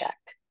and get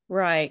checked."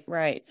 Right,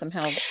 right.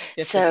 Somehow shift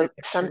the So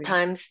trajectory.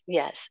 sometimes,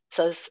 yes.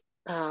 So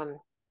um,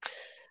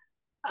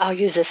 I'll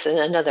use this in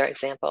another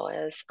example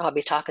is I'll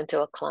be talking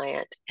to a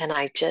client and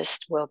I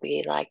just will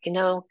be like,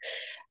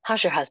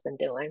 how's your husband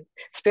doing?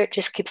 Spirit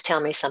just keeps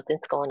telling me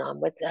something's going on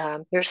with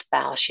your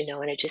spouse,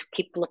 and I just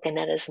keep looking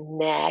at his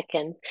neck.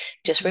 And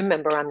just Hmm.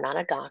 remember, I'm not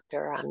a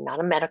doctor, I'm not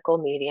a medical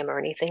medium or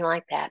anything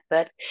like that.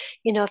 But,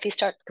 if he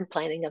starts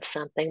complaining of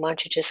something, why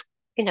don't you just,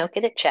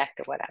 get it checked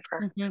or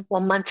whatever? Hmm.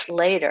 Well, months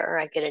later,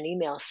 I get an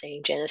email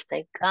saying, "Janice,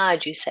 thank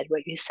God you said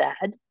what you said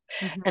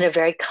in Hmm. a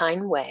very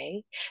kind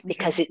way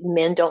because Hmm.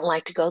 men don't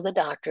like to go to the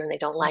doctor and they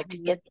don't like to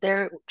Hmm. get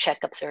their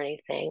checkups or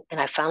anything." And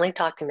I finally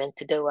talked him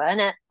into doing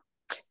it,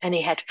 and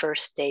he had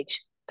first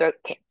stage throat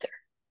cancer.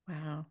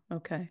 Wow.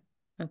 Okay.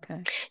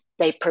 Okay.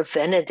 They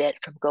prevented it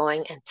from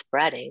going and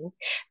spreading.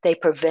 They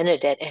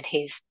prevented it, and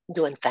he's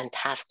doing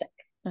fantastic.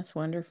 That's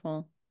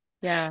wonderful.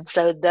 Yeah.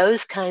 So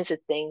those kinds of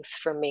things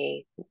for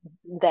me,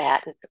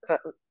 that uh,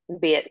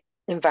 be it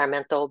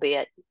environmental, be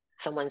it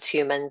someone's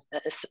humans,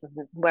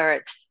 where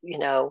it's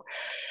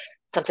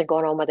something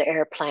going on with the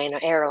airplane or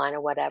airline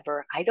or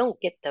whatever. I don't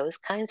get those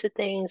kinds of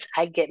things.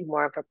 I get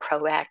more of a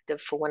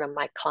proactive for one of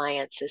my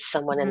clients is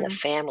someone in the Hmm.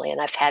 family.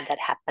 And I've had that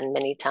happen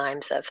many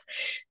times of,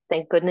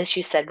 "Thank goodness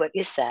you said what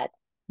you said,"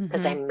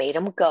 because I Hmm. made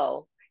them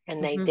go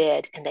and they Hmm.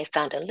 did. And they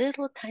found a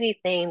little tiny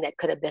thing that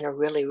could have been a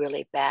really,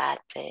 really bad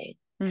thing.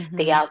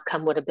 The Hmm.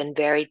 outcome would have been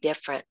very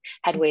different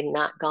had we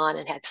not gone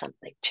and had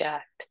something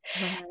checked.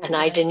 Right, And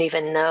I right. didn't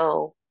even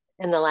know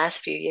in the last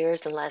few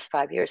years, in the last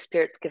 5 years,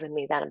 Spirit's given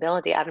me that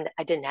ability. I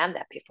didn't have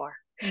that before.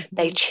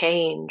 They Hmm.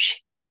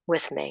 change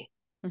with me.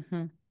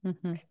 Hmm.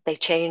 Hmm. They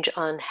change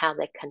on how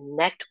they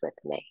connect with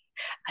me.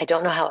 I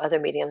don't know how other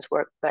mediums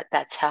work, but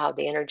that's how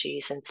the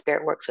energies and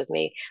spirit works with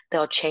me.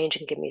 They'll change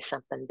and give me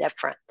something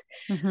different.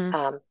 Hmm.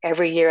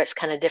 Every year it's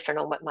kind of different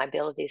on what my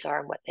abilities are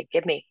and what they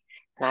give me.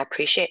 And I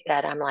appreciate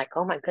that. I'm like,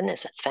 "Oh my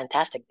goodness, that's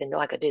fantastic. Didn't know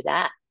I could do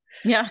that."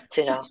 Yeah.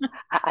 So,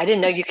 I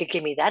didn't know you could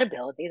give me that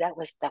ability. That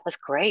was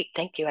great.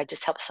 Thank you. I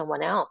just helped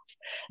someone else.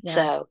 Yeah.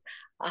 So,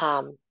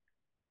 um,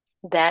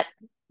 that,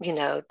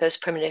 those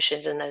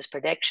premonitions and those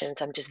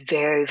predictions, I'm just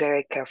very,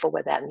 very careful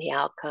with that and the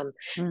outcome.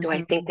 Do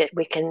I think Hmm. that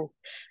we can?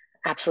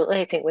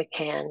 Absolutely, I think we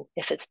can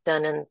if it's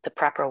done in the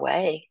proper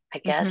way, I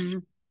guess, Hmm.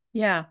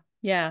 Yeah.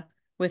 Yeah.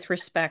 With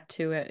respect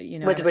to it,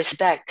 with everyone,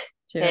 respect.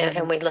 to And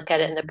everyone's we look at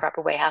it in the perspective.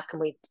 proper way. How can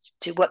we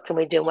do? What can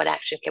we do? And what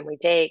action can we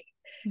take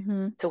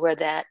Hmm. to where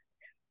that,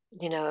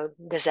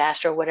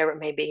 disaster or whatever it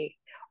may be,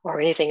 or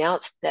anything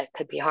else that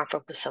could be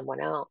harmful to someone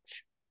else?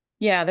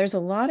 Yeah, there's a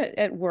lot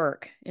at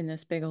work in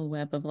this big old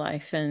web of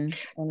life, and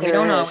we There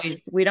don't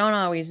is.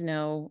 always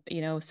know,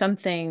 some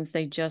things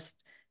they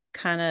just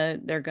kind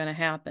of they're going to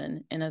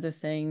happen, and other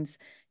things,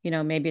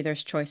 maybe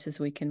there's choices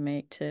we can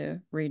make to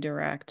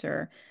redirect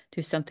or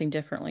do something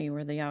differently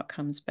where the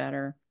outcome's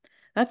better.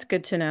 That's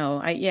good to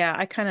know.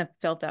 I kind of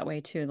felt that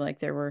way too, like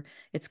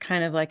it's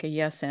kind of like a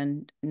yes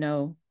and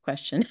no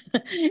question.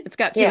 It's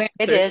got two Yeah,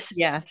 it answers. is.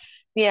 Yeah.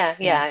 Yeah,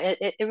 Yeah. yeah,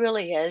 it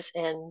really is.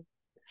 And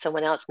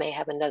someone else may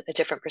have a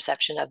different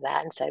perception of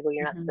that and say, "Well,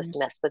 you're not supposed Hmm. to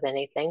mess with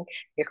anything."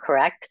 You're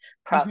correct.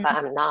 Hmm.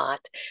 I'm not.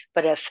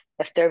 But if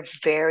they're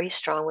very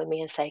strong with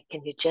me and say,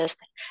 "Can you just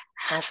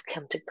ask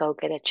him to go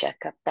get a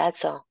checkup?"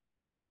 That's all,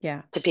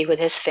 Yeah. to be with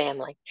his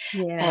family.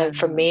 Yeah. And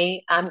for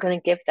me, I'm going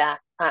to give that.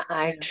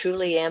 I Yeah.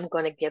 truly am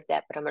going to give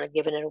that, but I'm going to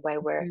give it in a way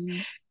where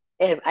Mhm.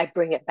 if I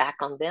bring it back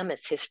on them,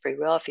 it's his free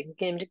will. If you can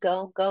get him to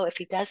go, go. If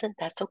he doesn't,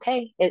 that's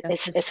okay.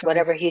 That's his It's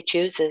whatever choice. he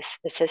chooses.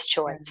 It's his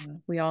Yeah, choice.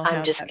 we all I'm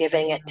have just that free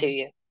giving it to will.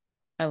 you.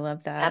 I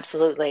love that.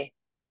 Absolutely.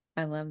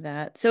 I love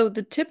that. So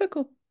the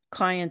typical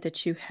client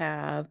that you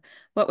have,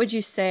 what would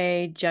you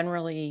say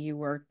generally you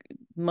work,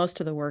 most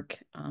of the work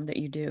that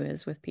you do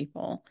is with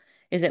people?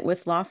 Is it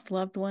with lost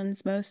loved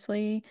ones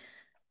mostly? Is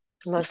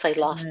Mostly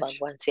pretty lost loved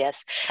much, ones,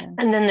 yes. yeah.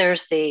 And then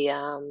there's the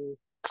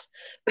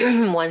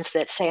ones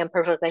that say I'm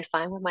perfectly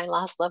fine with my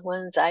lost loved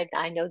ones. I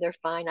know they're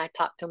fine. I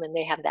talk to them and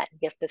they have that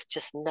gift of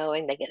just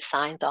knowing. They get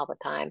signs all the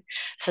time.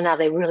 So now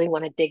they really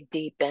want to dig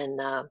deep and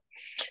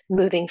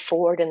moving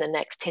forward in the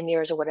next 10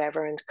 years or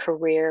whatever, and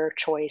career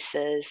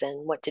choices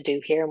and what to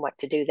do here and what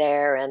to do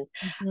there. And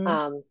Hmm.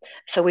 um,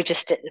 so we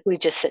just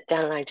sit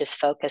down and I just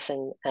focus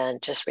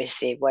and just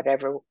receive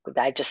whatever.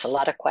 I just a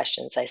lot of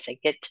questions. I say,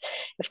 get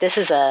if this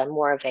is a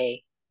more of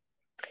a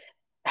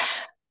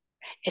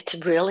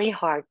it's really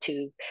hard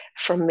to,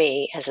 for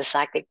me as a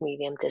psychic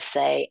medium, to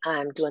say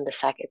I'm doing the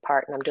psychic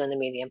part and I'm doing the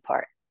medium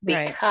part.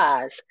 Right.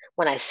 Because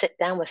when I sit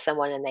down with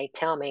someone and they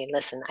tell me,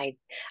 listen, I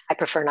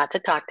prefer not to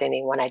talk to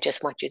anyone. I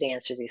just want you to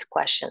answer these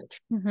questions.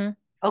 Hmm.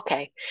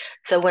 Okay.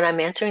 So when I'm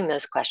answering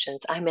those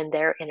questions, I'm in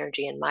their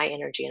energy and my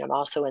energy, and I'm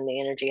also in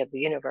the energy of the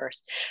universe.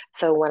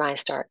 So when I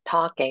start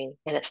talking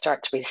and it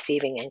starts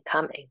receiving and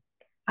coming,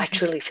 I Hmm.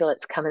 truly feel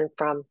it's coming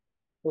from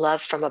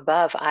love from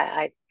above.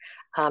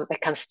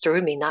 It comes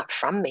through me, not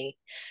from me.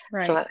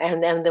 So, Right.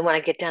 and then when I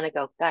get done, I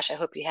go, gosh, I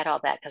hope you had all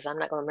that because I'm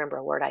not going to remember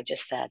a word I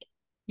just said.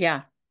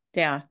 Yeah.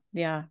 Yeah.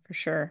 Yeah, for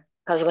sure.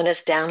 Because when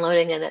it's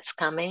downloading and it's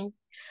coming,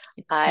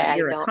 It's kind I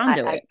you're a don't,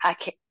 conduit.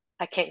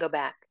 I can't go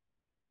back.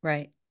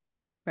 Right.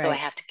 So I Right.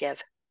 have to give.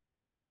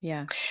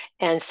 Yeah.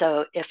 And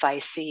so if I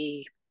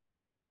see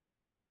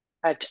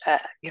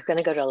you're going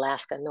to go to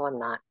Alaska. No, I'm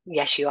not.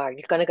 Yes, you are.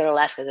 You're going to go to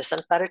Alaska. There's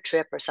some kind of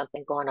trip or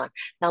something going on.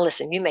 Now,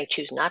 listen, you may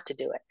choose not to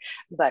do it,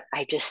 but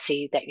I just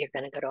see that you're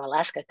going to go to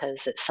Alaska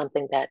because it's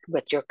something that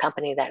with your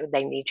company that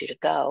they need you to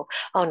go.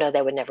 Oh, no,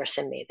 they would never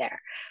send me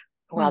there.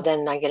 Well, Hmm.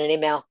 then I get an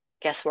email.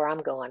 Guess where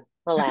I'm going?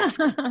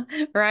 Alaska.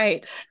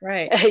 Right.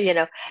 Right. you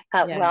know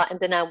Yeah. well, and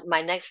then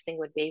my next thing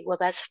would be, well,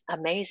 that's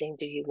amazing,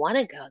 do you want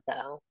to go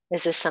though?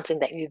 Is this something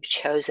that you've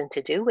chosen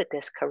to do with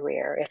this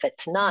career? If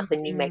it's not,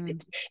 then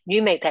Mhm.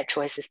 you make that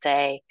choice to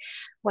say,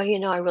 well,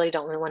 I really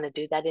don't really want to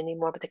do that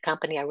anymore with the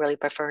company. I really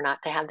prefer not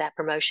to have that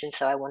promotion,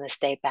 so I want to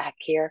stay back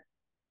here.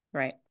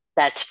 Right.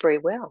 That's free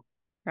will.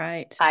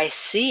 Right. I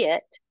see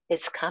it,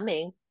 it's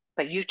coming,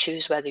 but you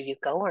choose whether you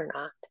go or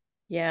not.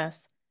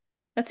 Yes.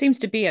 That seems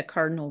to be a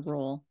cardinal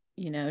rule,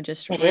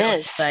 just It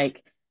really is.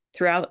 like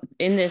throughout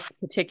in this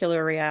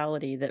particular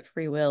reality that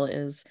free will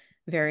is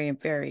very,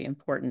 very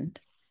important.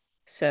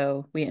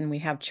 So we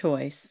have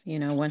choice,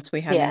 once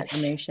we have Yes.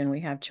 information,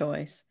 we have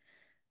choice.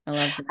 I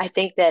love that. I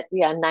think that,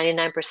 yeah,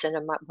 99%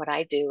 of what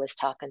I do is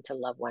talking to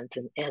loved ones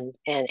and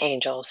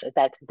angels.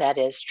 That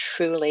is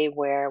truly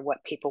where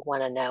what people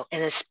want to know.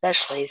 And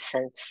especially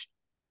since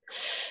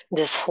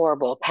this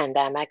horrible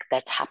pandemic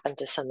that's happened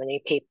to so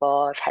many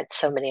people. I've had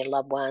so many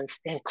loved ones,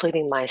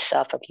 including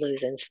myself, of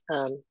losing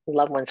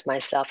loved ones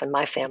myself and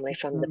my family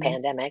from the Mhm.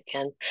 pandemic,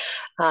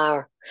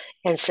 uh,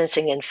 and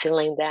sensing and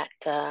feeling that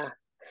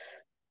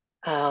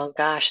oh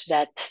gosh,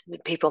 that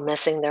people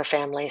missing their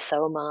family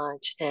so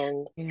much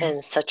and in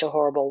Yes. such a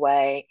horrible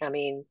way. I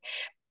mean,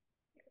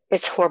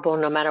 it's horrible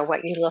no matter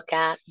what you look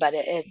at, but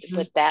Mhm.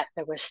 with that,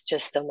 there was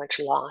just so much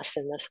loss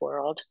in this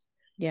world,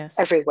 Yes.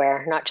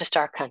 everywhere, not just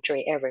our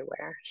country,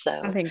 everywhere. I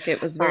So, think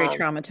it was very um,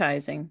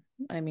 traumatizing.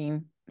 I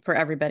mean, for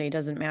everybody, it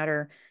doesn't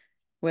matter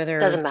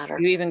whether doesn't matter.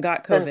 you even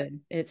got Then COVID,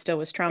 it still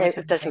was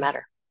it doesn't traumatizing.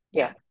 matter.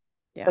 Yeah. Yeah, it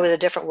Yeah. was a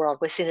different world.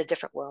 We've seen a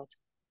different world.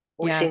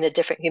 We've Yeah. seen a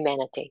different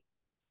humanity.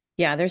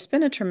 Yeah, there's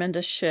been a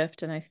tremendous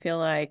shift, and I feel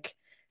like,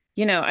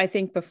 I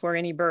think before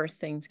any birth,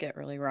 things get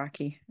really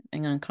rocky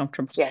and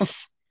uncomfortable.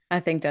 Yes, I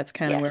think that's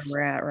kind of where yes,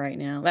 we're at right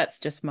now. That's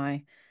just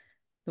the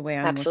way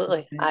I'm looking absolutely.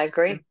 at it. I Yeah.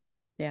 agree.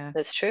 Yeah.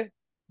 That's true.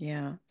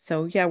 Yeah.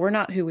 So yeah, we're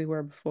not who we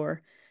were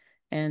before,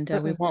 and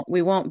we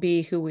Mm-mm, won't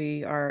be who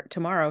we are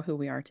tomorrow, who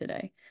we are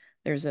today.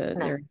 no, There's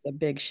a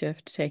big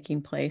shift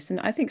taking place, and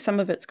I think some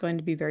of it's going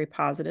to be very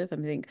positive. I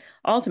think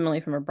ultimately,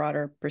 from a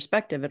broader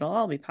perspective, it'll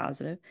all be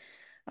positive.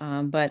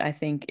 But I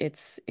think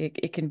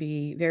it can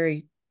be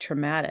very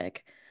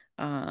traumatic.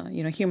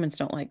 Humans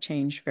don't like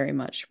change very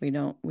much. We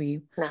don't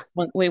no,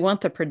 we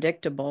want the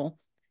predictable,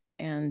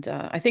 and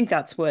I think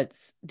that's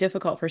what's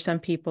difficult for some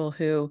people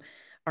who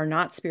are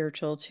not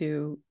spiritual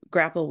to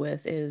grapple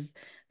with is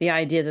the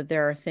idea that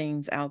there are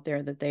things out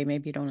there that they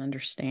maybe don't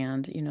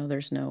understand.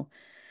 There's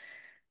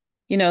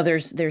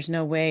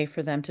no way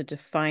for them to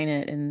define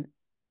it in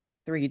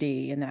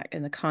 3D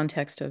in the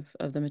context of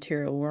the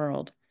material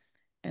world,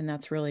 and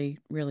that's really,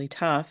 really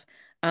tough.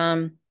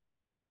 Um,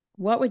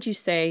 what would you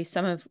say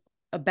some of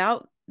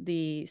about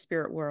the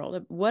spirit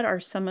world? What are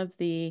some of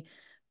the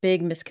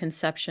big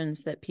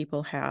misconceptions that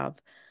people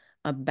have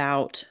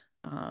about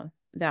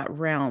that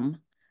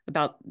realm,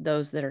 about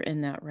those that are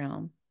in that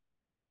realm?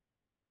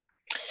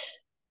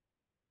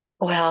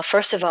 well,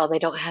 first of all, they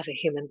don't have a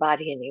human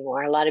body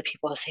anymore. A lot of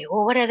people say,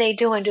 well, what are they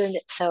doing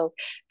that? So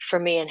for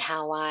me and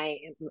how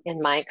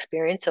in my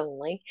experience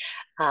only,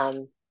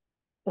 um,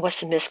 what's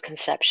the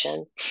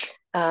misconception?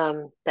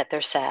 That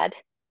they're sad,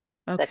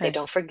 that they Okay.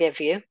 don't forgive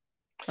you.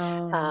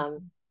 Um,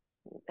 Um,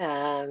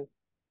 Um,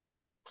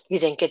 you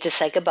didn't get to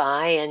say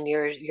goodbye, and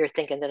you're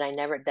thinking that I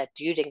never that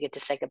you didn't get to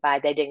say goodbye.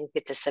 They didn't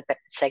get to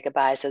say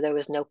goodbye, so there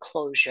was no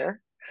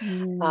closure.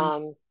 Mm,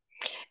 Um,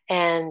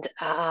 and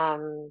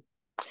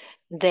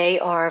They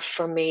are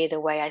for me the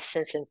way I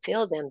sense and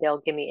feel them.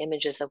 They'll give me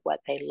images of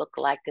what they look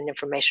like and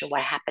information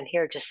what happened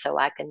here, just so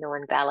I can know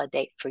and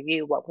validate for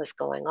you what was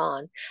going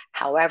on.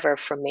 However,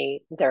 for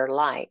me, they're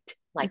light,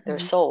 like their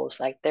mhm, souls,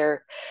 like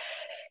they're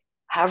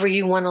however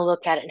you want to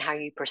look at it and how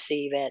you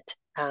perceive it.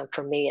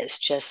 For me, it's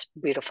just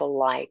beautiful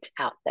light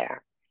out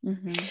there.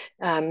 mhm.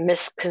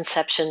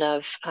 Misconception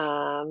of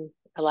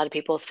a lot of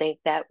people think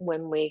that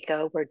when we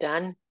go, we're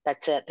done.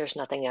 That's it. There's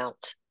nothing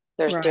else.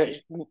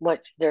 Right.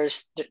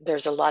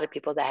 There's a lot of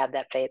people that have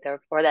that faith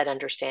or that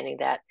understanding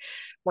that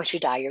once you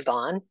die, you're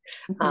gone.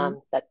 Mhm,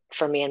 That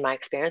for me, in my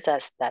experience,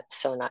 that's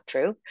so not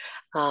true.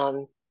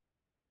 Um,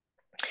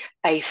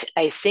 I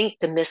think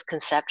the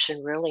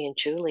misconception really and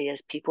truly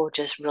is people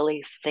just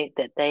really think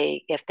that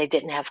if they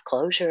didn't have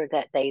closure,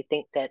 that they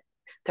think that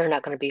they're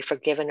not going to be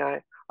forgiven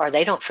or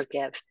they don't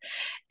forgive.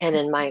 And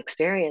in my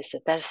experience,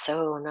 that's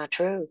so not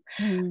true.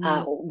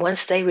 mhm,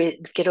 Once they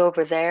get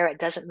over there, it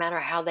doesn't matter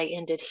how they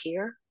ended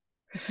here,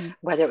 mhm,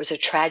 whether it was a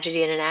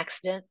tragedy and an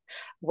accident,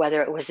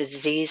 whether it was a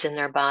disease in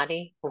their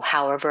body,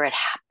 however it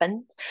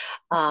happened.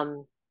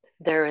 Um,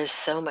 there is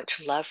so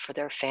much love for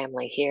their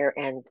family here.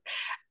 And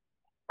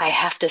I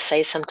have to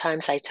say,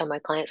 sometimes I tell my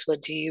clients, well,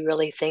 do you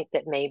really think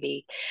that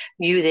maybe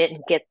you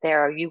didn't get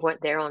there or you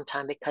weren't there on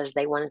time because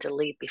they wanted to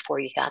leave before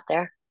you got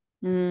there?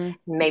 mm,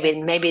 yeah.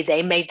 Maybe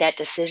they made that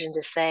decision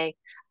to say,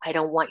 I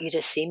don't want you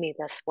to see me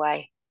this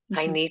way.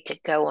 I Mhm, need to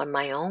go on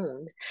my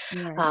own.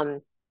 right.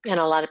 Um, and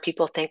a lot of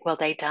people think, well,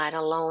 they died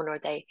alone or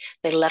they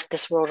left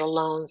this world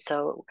alone,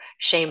 so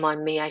shame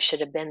on me. I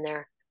should have been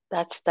there.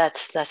 That's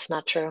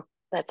not true.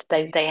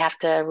 Right. They have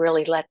to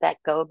really let that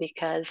go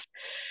because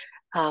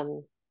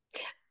um,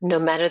 no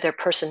matter their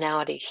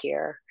personality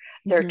here,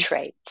 their Mhm,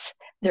 traits,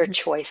 their mhm,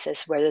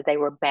 choices, whether they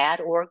were bad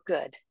or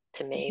good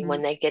to me,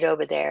 when mhm, they get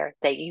over there,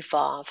 they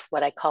evolve,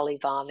 what I call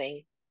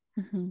evolving,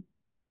 mhm,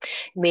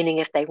 meaning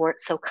if they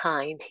weren't so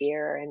kind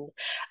here and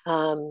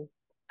um,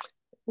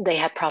 they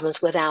had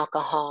problems with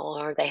alcohol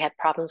or they had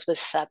problems with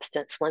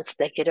substance, once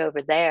they get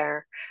over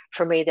there,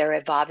 for me, they're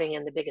evolving.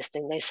 And the biggest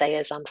thing they say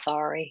is, I'm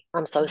sorry.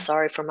 I'm so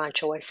sorry for my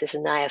choices.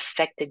 And I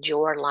affected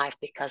your life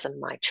because of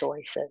my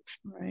choices.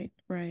 right.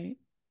 Right.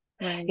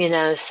 Right. You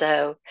know,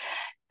 so,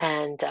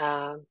 and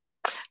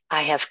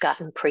I have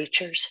gotten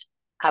preachers.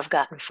 I've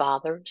gotten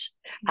fathers.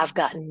 I've Mhm.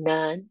 gotten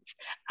nuns.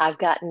 I've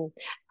gotten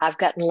I've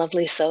gotten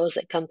lovely souls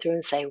that come through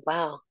and say,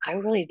 "Wow, I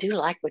really do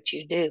like what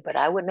you do, but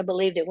I wouldn't have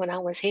believed it when I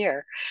was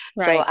here."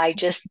 So Right. I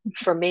just,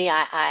 for me,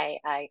 I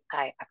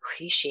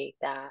appreciate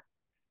that.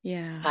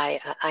 Yes.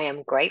 I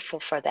am grateful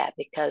for that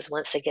because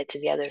once they get to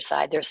the other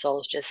side, their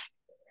souls just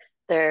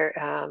they're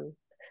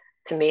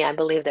to me, I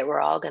believe that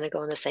we're all going to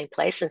go in the same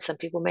place, and some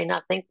people may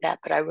not think that,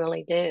 but I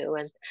really do.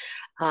 And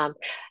um,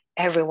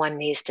 everyone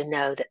needs to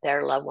know that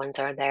their loved ones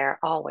are there,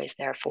 always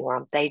there for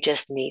them. They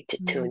just need to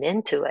tune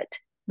into it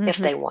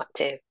if Mm-hmm. they want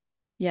to.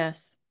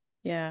 Yes.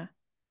 Yeah.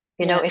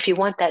 You know, Yes. if you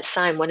want that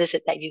sign, what is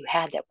it that you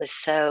had that was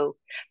so,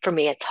 for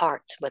me, it's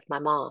hearts with my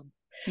mom.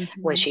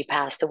 When Mm-hmm. she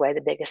passed away,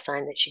 the biggest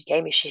sign that she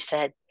gave me, she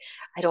said,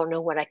 I don't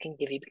know what I can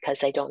give you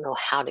because I don't know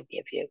how to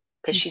give you.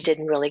 Because she Mm-hmm.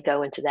 didn't really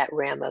go into that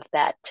realm of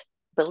that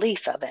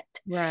belief of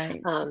it.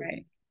 Right. Um,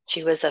 Right.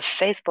 she was a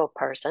faithful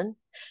person,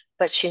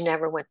 but she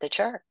never went to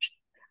church.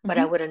 But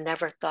I Mm-hmm. would have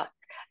never thought,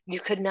 you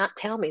could not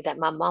tell me that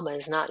my mama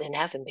is not in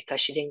heaven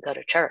because she didn't go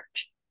to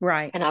church.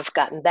 Right. And I've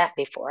gotten that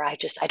before. I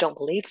don't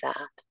believe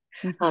that,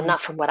 Mm-hmm.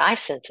 not from what I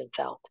sense and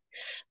felt.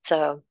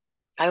 So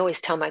I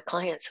always tell my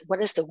clients,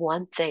 what is the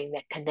one thing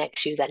that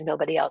connects you that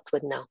nobody else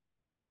would know?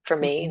 For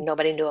me, Mm-hmm.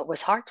 nobody knew it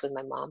was hearts with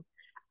my mom.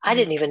 I Right.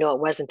 didn't even know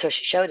it was until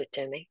she showed it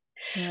to me.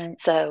 Right.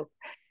 So,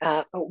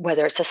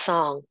 whether it's a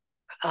song,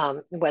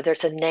 whether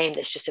it's a name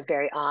that's just a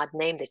very odd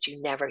name that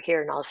you never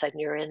hear, and all of a sudden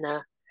you're in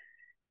a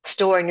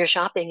store and you're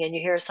shopping and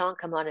you hear a song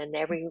come on, and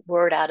every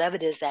word out of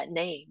it is that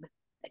name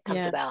that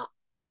comes about. Yes.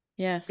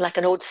 Yes. Like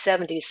an old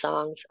 70s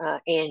song,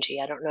 Angie.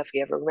 I don't know if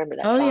you ever remember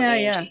that Oh song, yeah.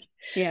 Yeah. Angie.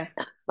 Yeah.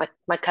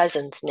 My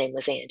cousin's name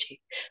was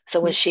Angie.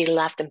 So when Mm-hmm. she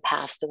left and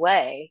passed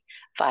away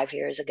 5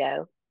 years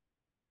ago,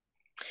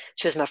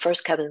 she was my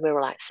first cousin. We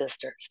were like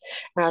sisters.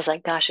 And I was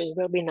like, gosh, it would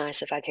really be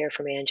nice if I'd hear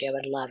from Angie. I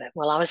would love it.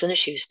 Well, I was in a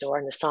shoe store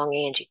and the song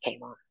Angie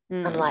came on.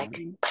 I'm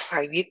like, Mm-hmm.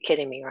 are you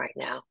kidding me right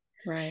now?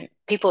 Right.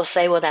 People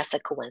say, well, that's a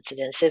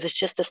coincidence. It was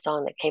just a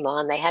song that came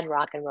on. They had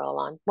rock and roll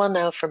on. Well,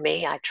 no, for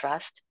me, I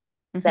trust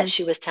that Mm-hmm.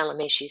 she was telling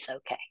me she's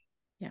okay.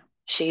 Yeah.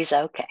 She's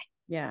okay.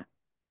 Yeah.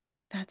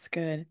 That's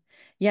good.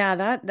 Yeah,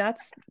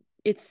 that's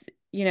it's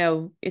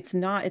it's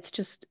not it's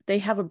just they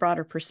have a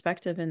broader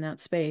perspective in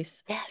that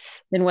space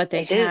Yes, than what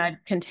they they do.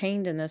 had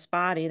contained in this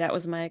body. That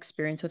was my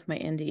experience with my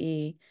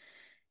NDE.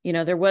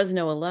 There was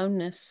no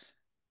aloneness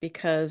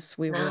because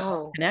we were all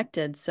No,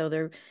 connected. So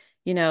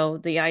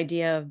the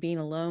idea of being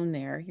alone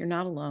there, you're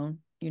not alone.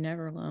 You're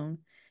never alone.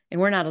 And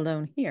we're not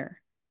alone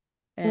here.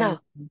 And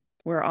no.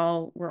 we're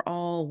all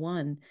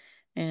one.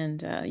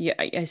 And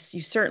yeah,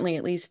 you certainly,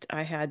 at least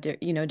I had,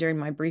 during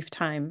my brief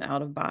time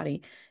out of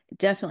body,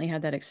 definitely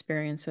had that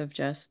experience of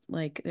just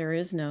like there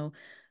is no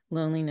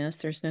loneliness,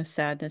 there's no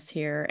sadness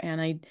here,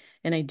 and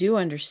I do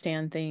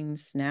understand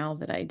things now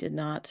that I did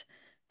not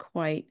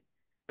quite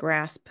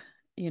grasp,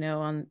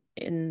 on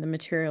in the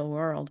material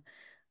world,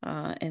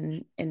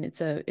 and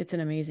it's an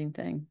amazing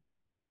thing.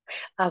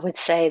 I would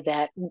say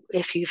that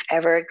if you've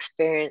ever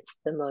experienced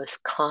the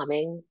most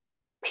calming,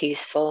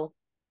 peaceful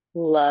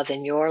love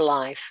in your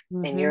life,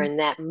 and you're Mm-hmm. in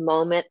that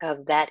moment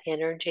of that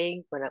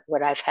energy,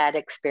 what I've had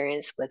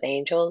experience with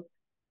angels,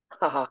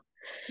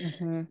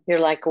 Mm-hmm. you're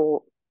like,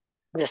 oh,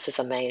 this is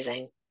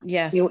amazing. You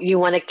Yes. you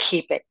want to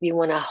keep it, you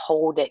want to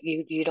hold it,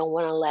 you don't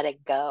want to let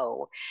it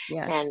go.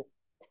 Yes. And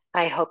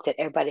I hope that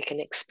everybody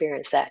can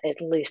experience that at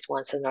least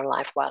once in their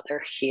life while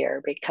they're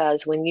here,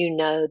 because when you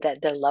know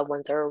that their loved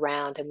ones are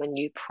around, and when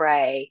you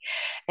pray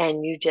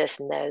and you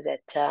just know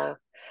that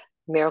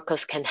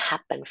miracles can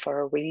happen for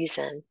a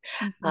reason,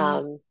 Mm-hmm.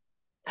 um,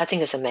 I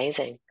think it's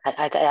amazing.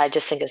 I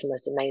just think it's the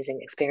most amazing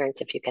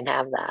experience if you can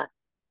have that.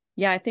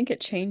 Yeah, I think it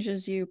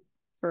changes you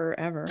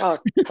forever. Oh,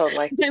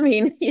 totally. I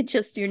mean,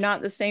 you're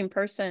not the same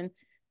person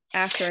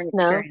after an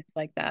No, experience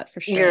like that, for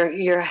sure.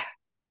 you're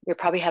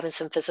probably having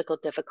some physical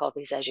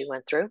difficulties as you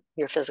went through.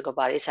 Your physical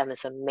body's having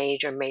some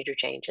major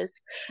changes.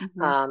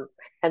 Hmm. Um,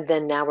 and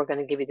then now we're going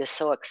to give you the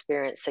soul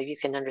experience so you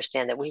can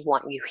understand that we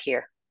want you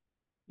here.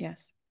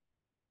 Yes.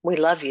 We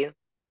love you.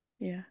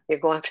 Yeah. You're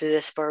going through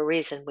this for a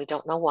reason. We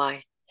don't know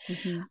why.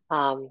 Hmm.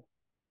 Um,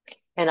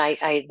 and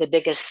the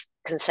biggest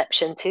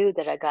conception too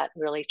that I got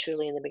really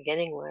truly in the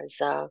beginning was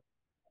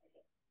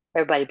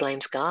everybody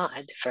blames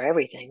God for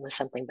everything when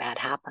something bad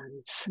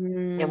happens.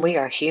 And we Mm,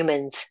 are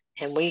humans,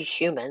 and we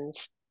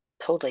humans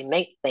totally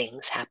make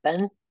things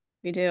happen.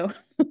 we do.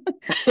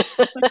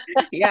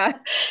 Yeah.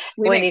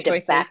 We We make need to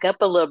choices. back up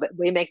a little bit.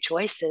 We make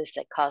choices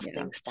that cause Yeah.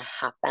 things to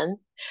happen.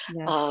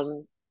 Yes.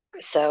 Um,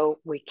 so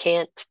we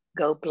can't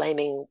go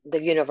blaming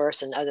the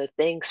universe and other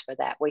things for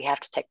that. We have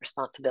to take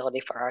responsibility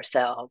for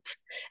ourselves.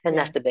 And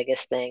that's Yes. the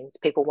biggest thing.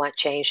 People want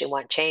change,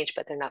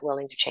 but they're not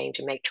willing to change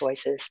and make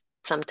choices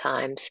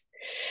sometimes.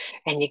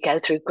 And you go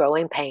through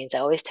growing pains. I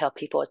always tell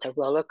people it's a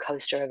roller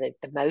coaster of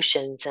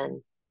emotions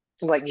and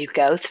what you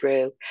go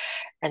through.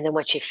 And then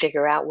once you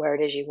figure out where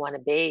it is you want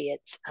to be,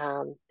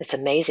 it's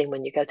amazing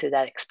when you go through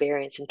that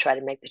experience and try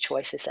to make the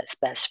choices that's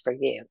best for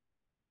you.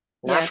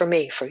 Not for Yes.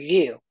 me, for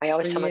you. I For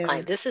always tell my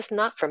client, you. this is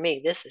not for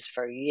me, this is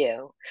for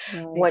you.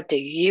 Right. What do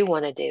you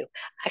want to do?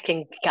 I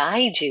can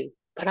guide you,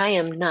 but I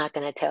am not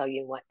going to tell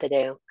you what to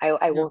do. I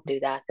No. won't do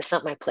that. It's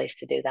not my place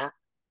to do that.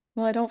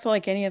 Well, I don't feel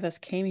like any of us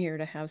came here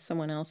to have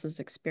someone else's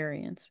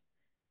experience,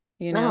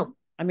 you know? No,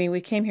 I mean,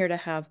 we came here to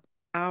have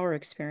our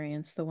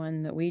experience, the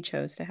one that we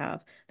chose to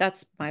have.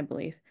 That's my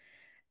belief.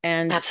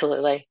 And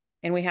absolutely.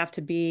 we have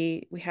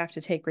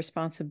to take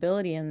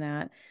responsibility in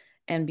that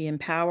and be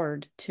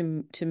empowered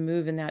to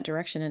move in that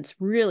direction. And it's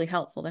really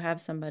helpful to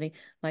have somebody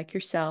like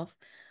yourself,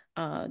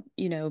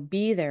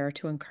 be there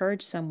to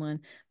encourage someone.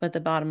 But the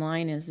bottom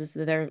line is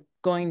that they're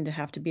going to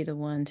have to be the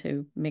one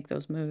to make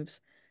those moves,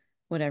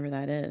 whatever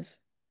that is.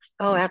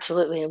 Oh, Yeah.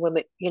 absolutely. And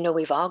women,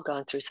 we've all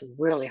gone through some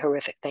really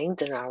horrific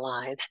things in our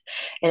lives.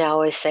 And I Yes.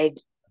 always say,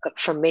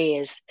 for me,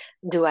 is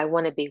do I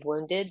want to be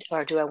wounded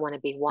or do I want to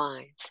be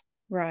wise?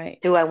 Right.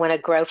 Do I want to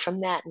grow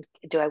from that?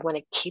 Do I want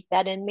to keep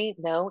that in me?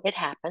 No, it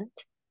happened.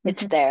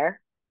 It's Hmm.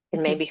 there. It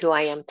may Hmm. be who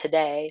I am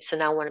today. So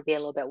now I want to be a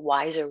little bit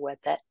wiser with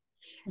it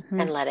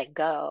and Hmm. let it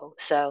go.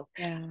 So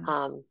Yeah.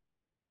 um,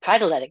 try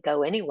to let it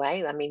go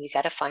anyway. I mean, you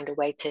got to find a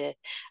way to,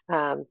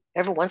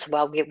 every once in a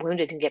while, get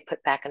wounded and get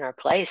put back in our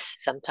place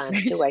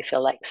sometimes too. Right. I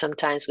feel like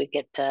sometimes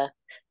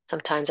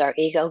sometimes our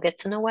ego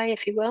gets in the way,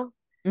 if you will.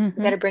 We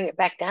got Hmm. to bring it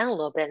back down a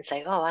little bit and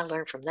say, oh, I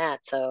learned from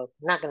that. So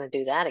I'm not going to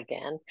do that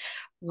again.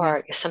 Yes.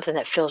 Or if something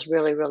that feels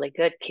really, really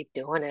good, keep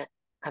doing it.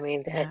 I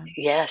mean, Yeah.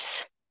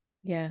 yes,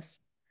 Yes.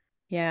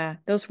 Yeah.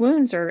 Those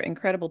wounds are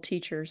incredible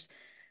teachers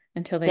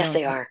until they yes, don't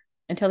they are.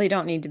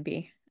 need to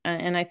be.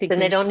 And I think Then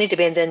they we don't need to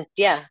be. And then,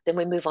 yeah, then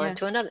we move on yeah.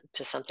 to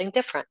to something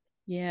different.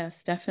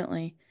 Yes,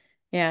 definitely.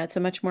 Yeah, it's a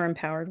much more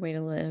empowered way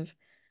to live.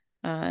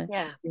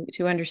 Yeah.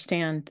 To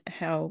understand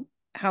how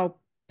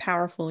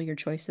powerful your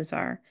choices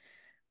are,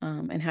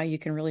 and how you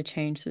can really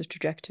change the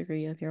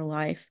trajectory of your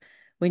life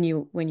when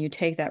you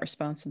take that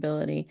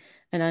responsibility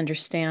and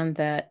understand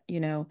that,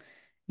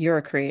 you're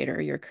a creator,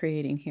 you're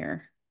creating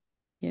here,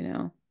 you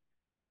know.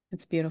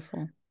 It's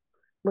beautiful.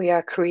 We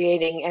are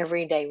creating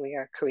every day. We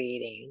are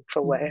creating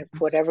for Yes.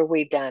 whatever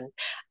we've done.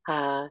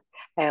 Uh,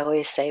 I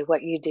always say,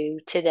 what you do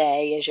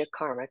today is your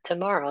karma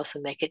tomorrow. So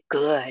make it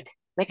good.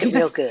 Make it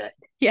real Yes. good.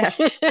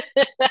 Yes.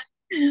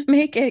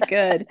 Make it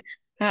good.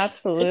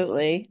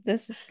 Absolutely.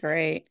 This is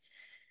great.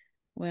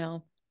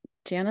 Well,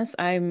 Janice,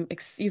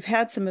 you've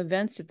had some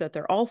events that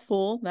they're all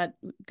full. That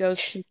goes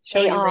to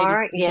show They you're ready to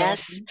are, change yes.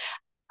 everything.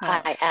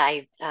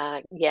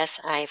 Uh, Yes,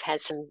 I've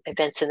had some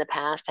events in the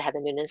past. I had the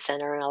Noonan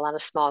Center and a lot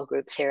of small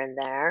groups here and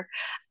there.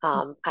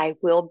 I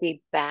will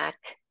be back.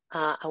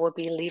 I will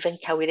be leaving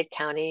Coweta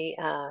County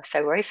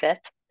February 5th.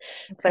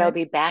 But I'll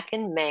Okay. be back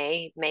in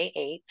May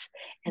 8th,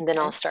 and then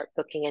I'll Okay. start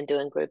booking and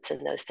doing groups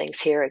and those things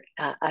here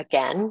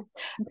again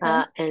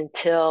Okay.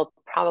 until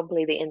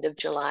probably the end of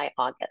July,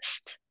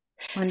 August.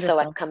 So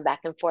I Wonderful. come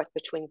back and forth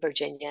between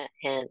Virginia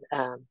and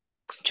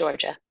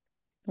Georgia,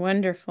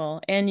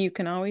 Wonderful. And you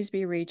can always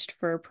be reached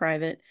for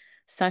private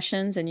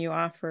sessions, and you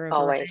offer a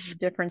always. variety of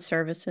different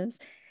services.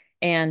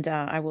 And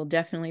I will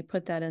definitely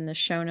put that in the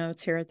show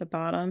notes here at the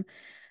bottom.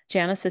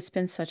 Janice, it's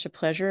been such a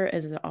pleasure,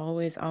 as it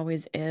always,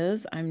 always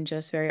is. I'm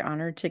just very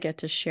honored to get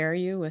to share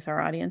you with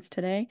our audience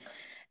today.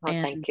 Well,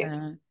 And thank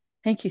you.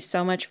 thank you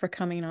so much for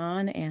coming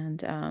on.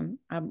 And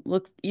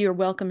you're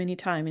welcome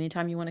anytime.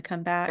 Anytime you want to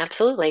come back.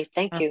 Absolutely.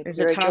 Thank If you. there's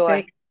a You're a joy.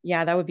 topic,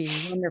 yeah, that would be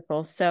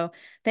wonderful. So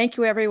thank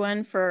you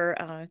everyone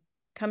for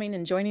coming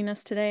and joining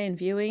us today and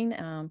viewing.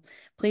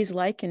 Please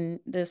like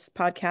this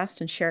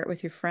podcast and share it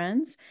with your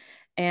friends.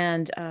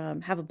 And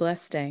have a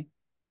blessed day.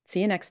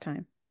 See you next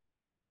time.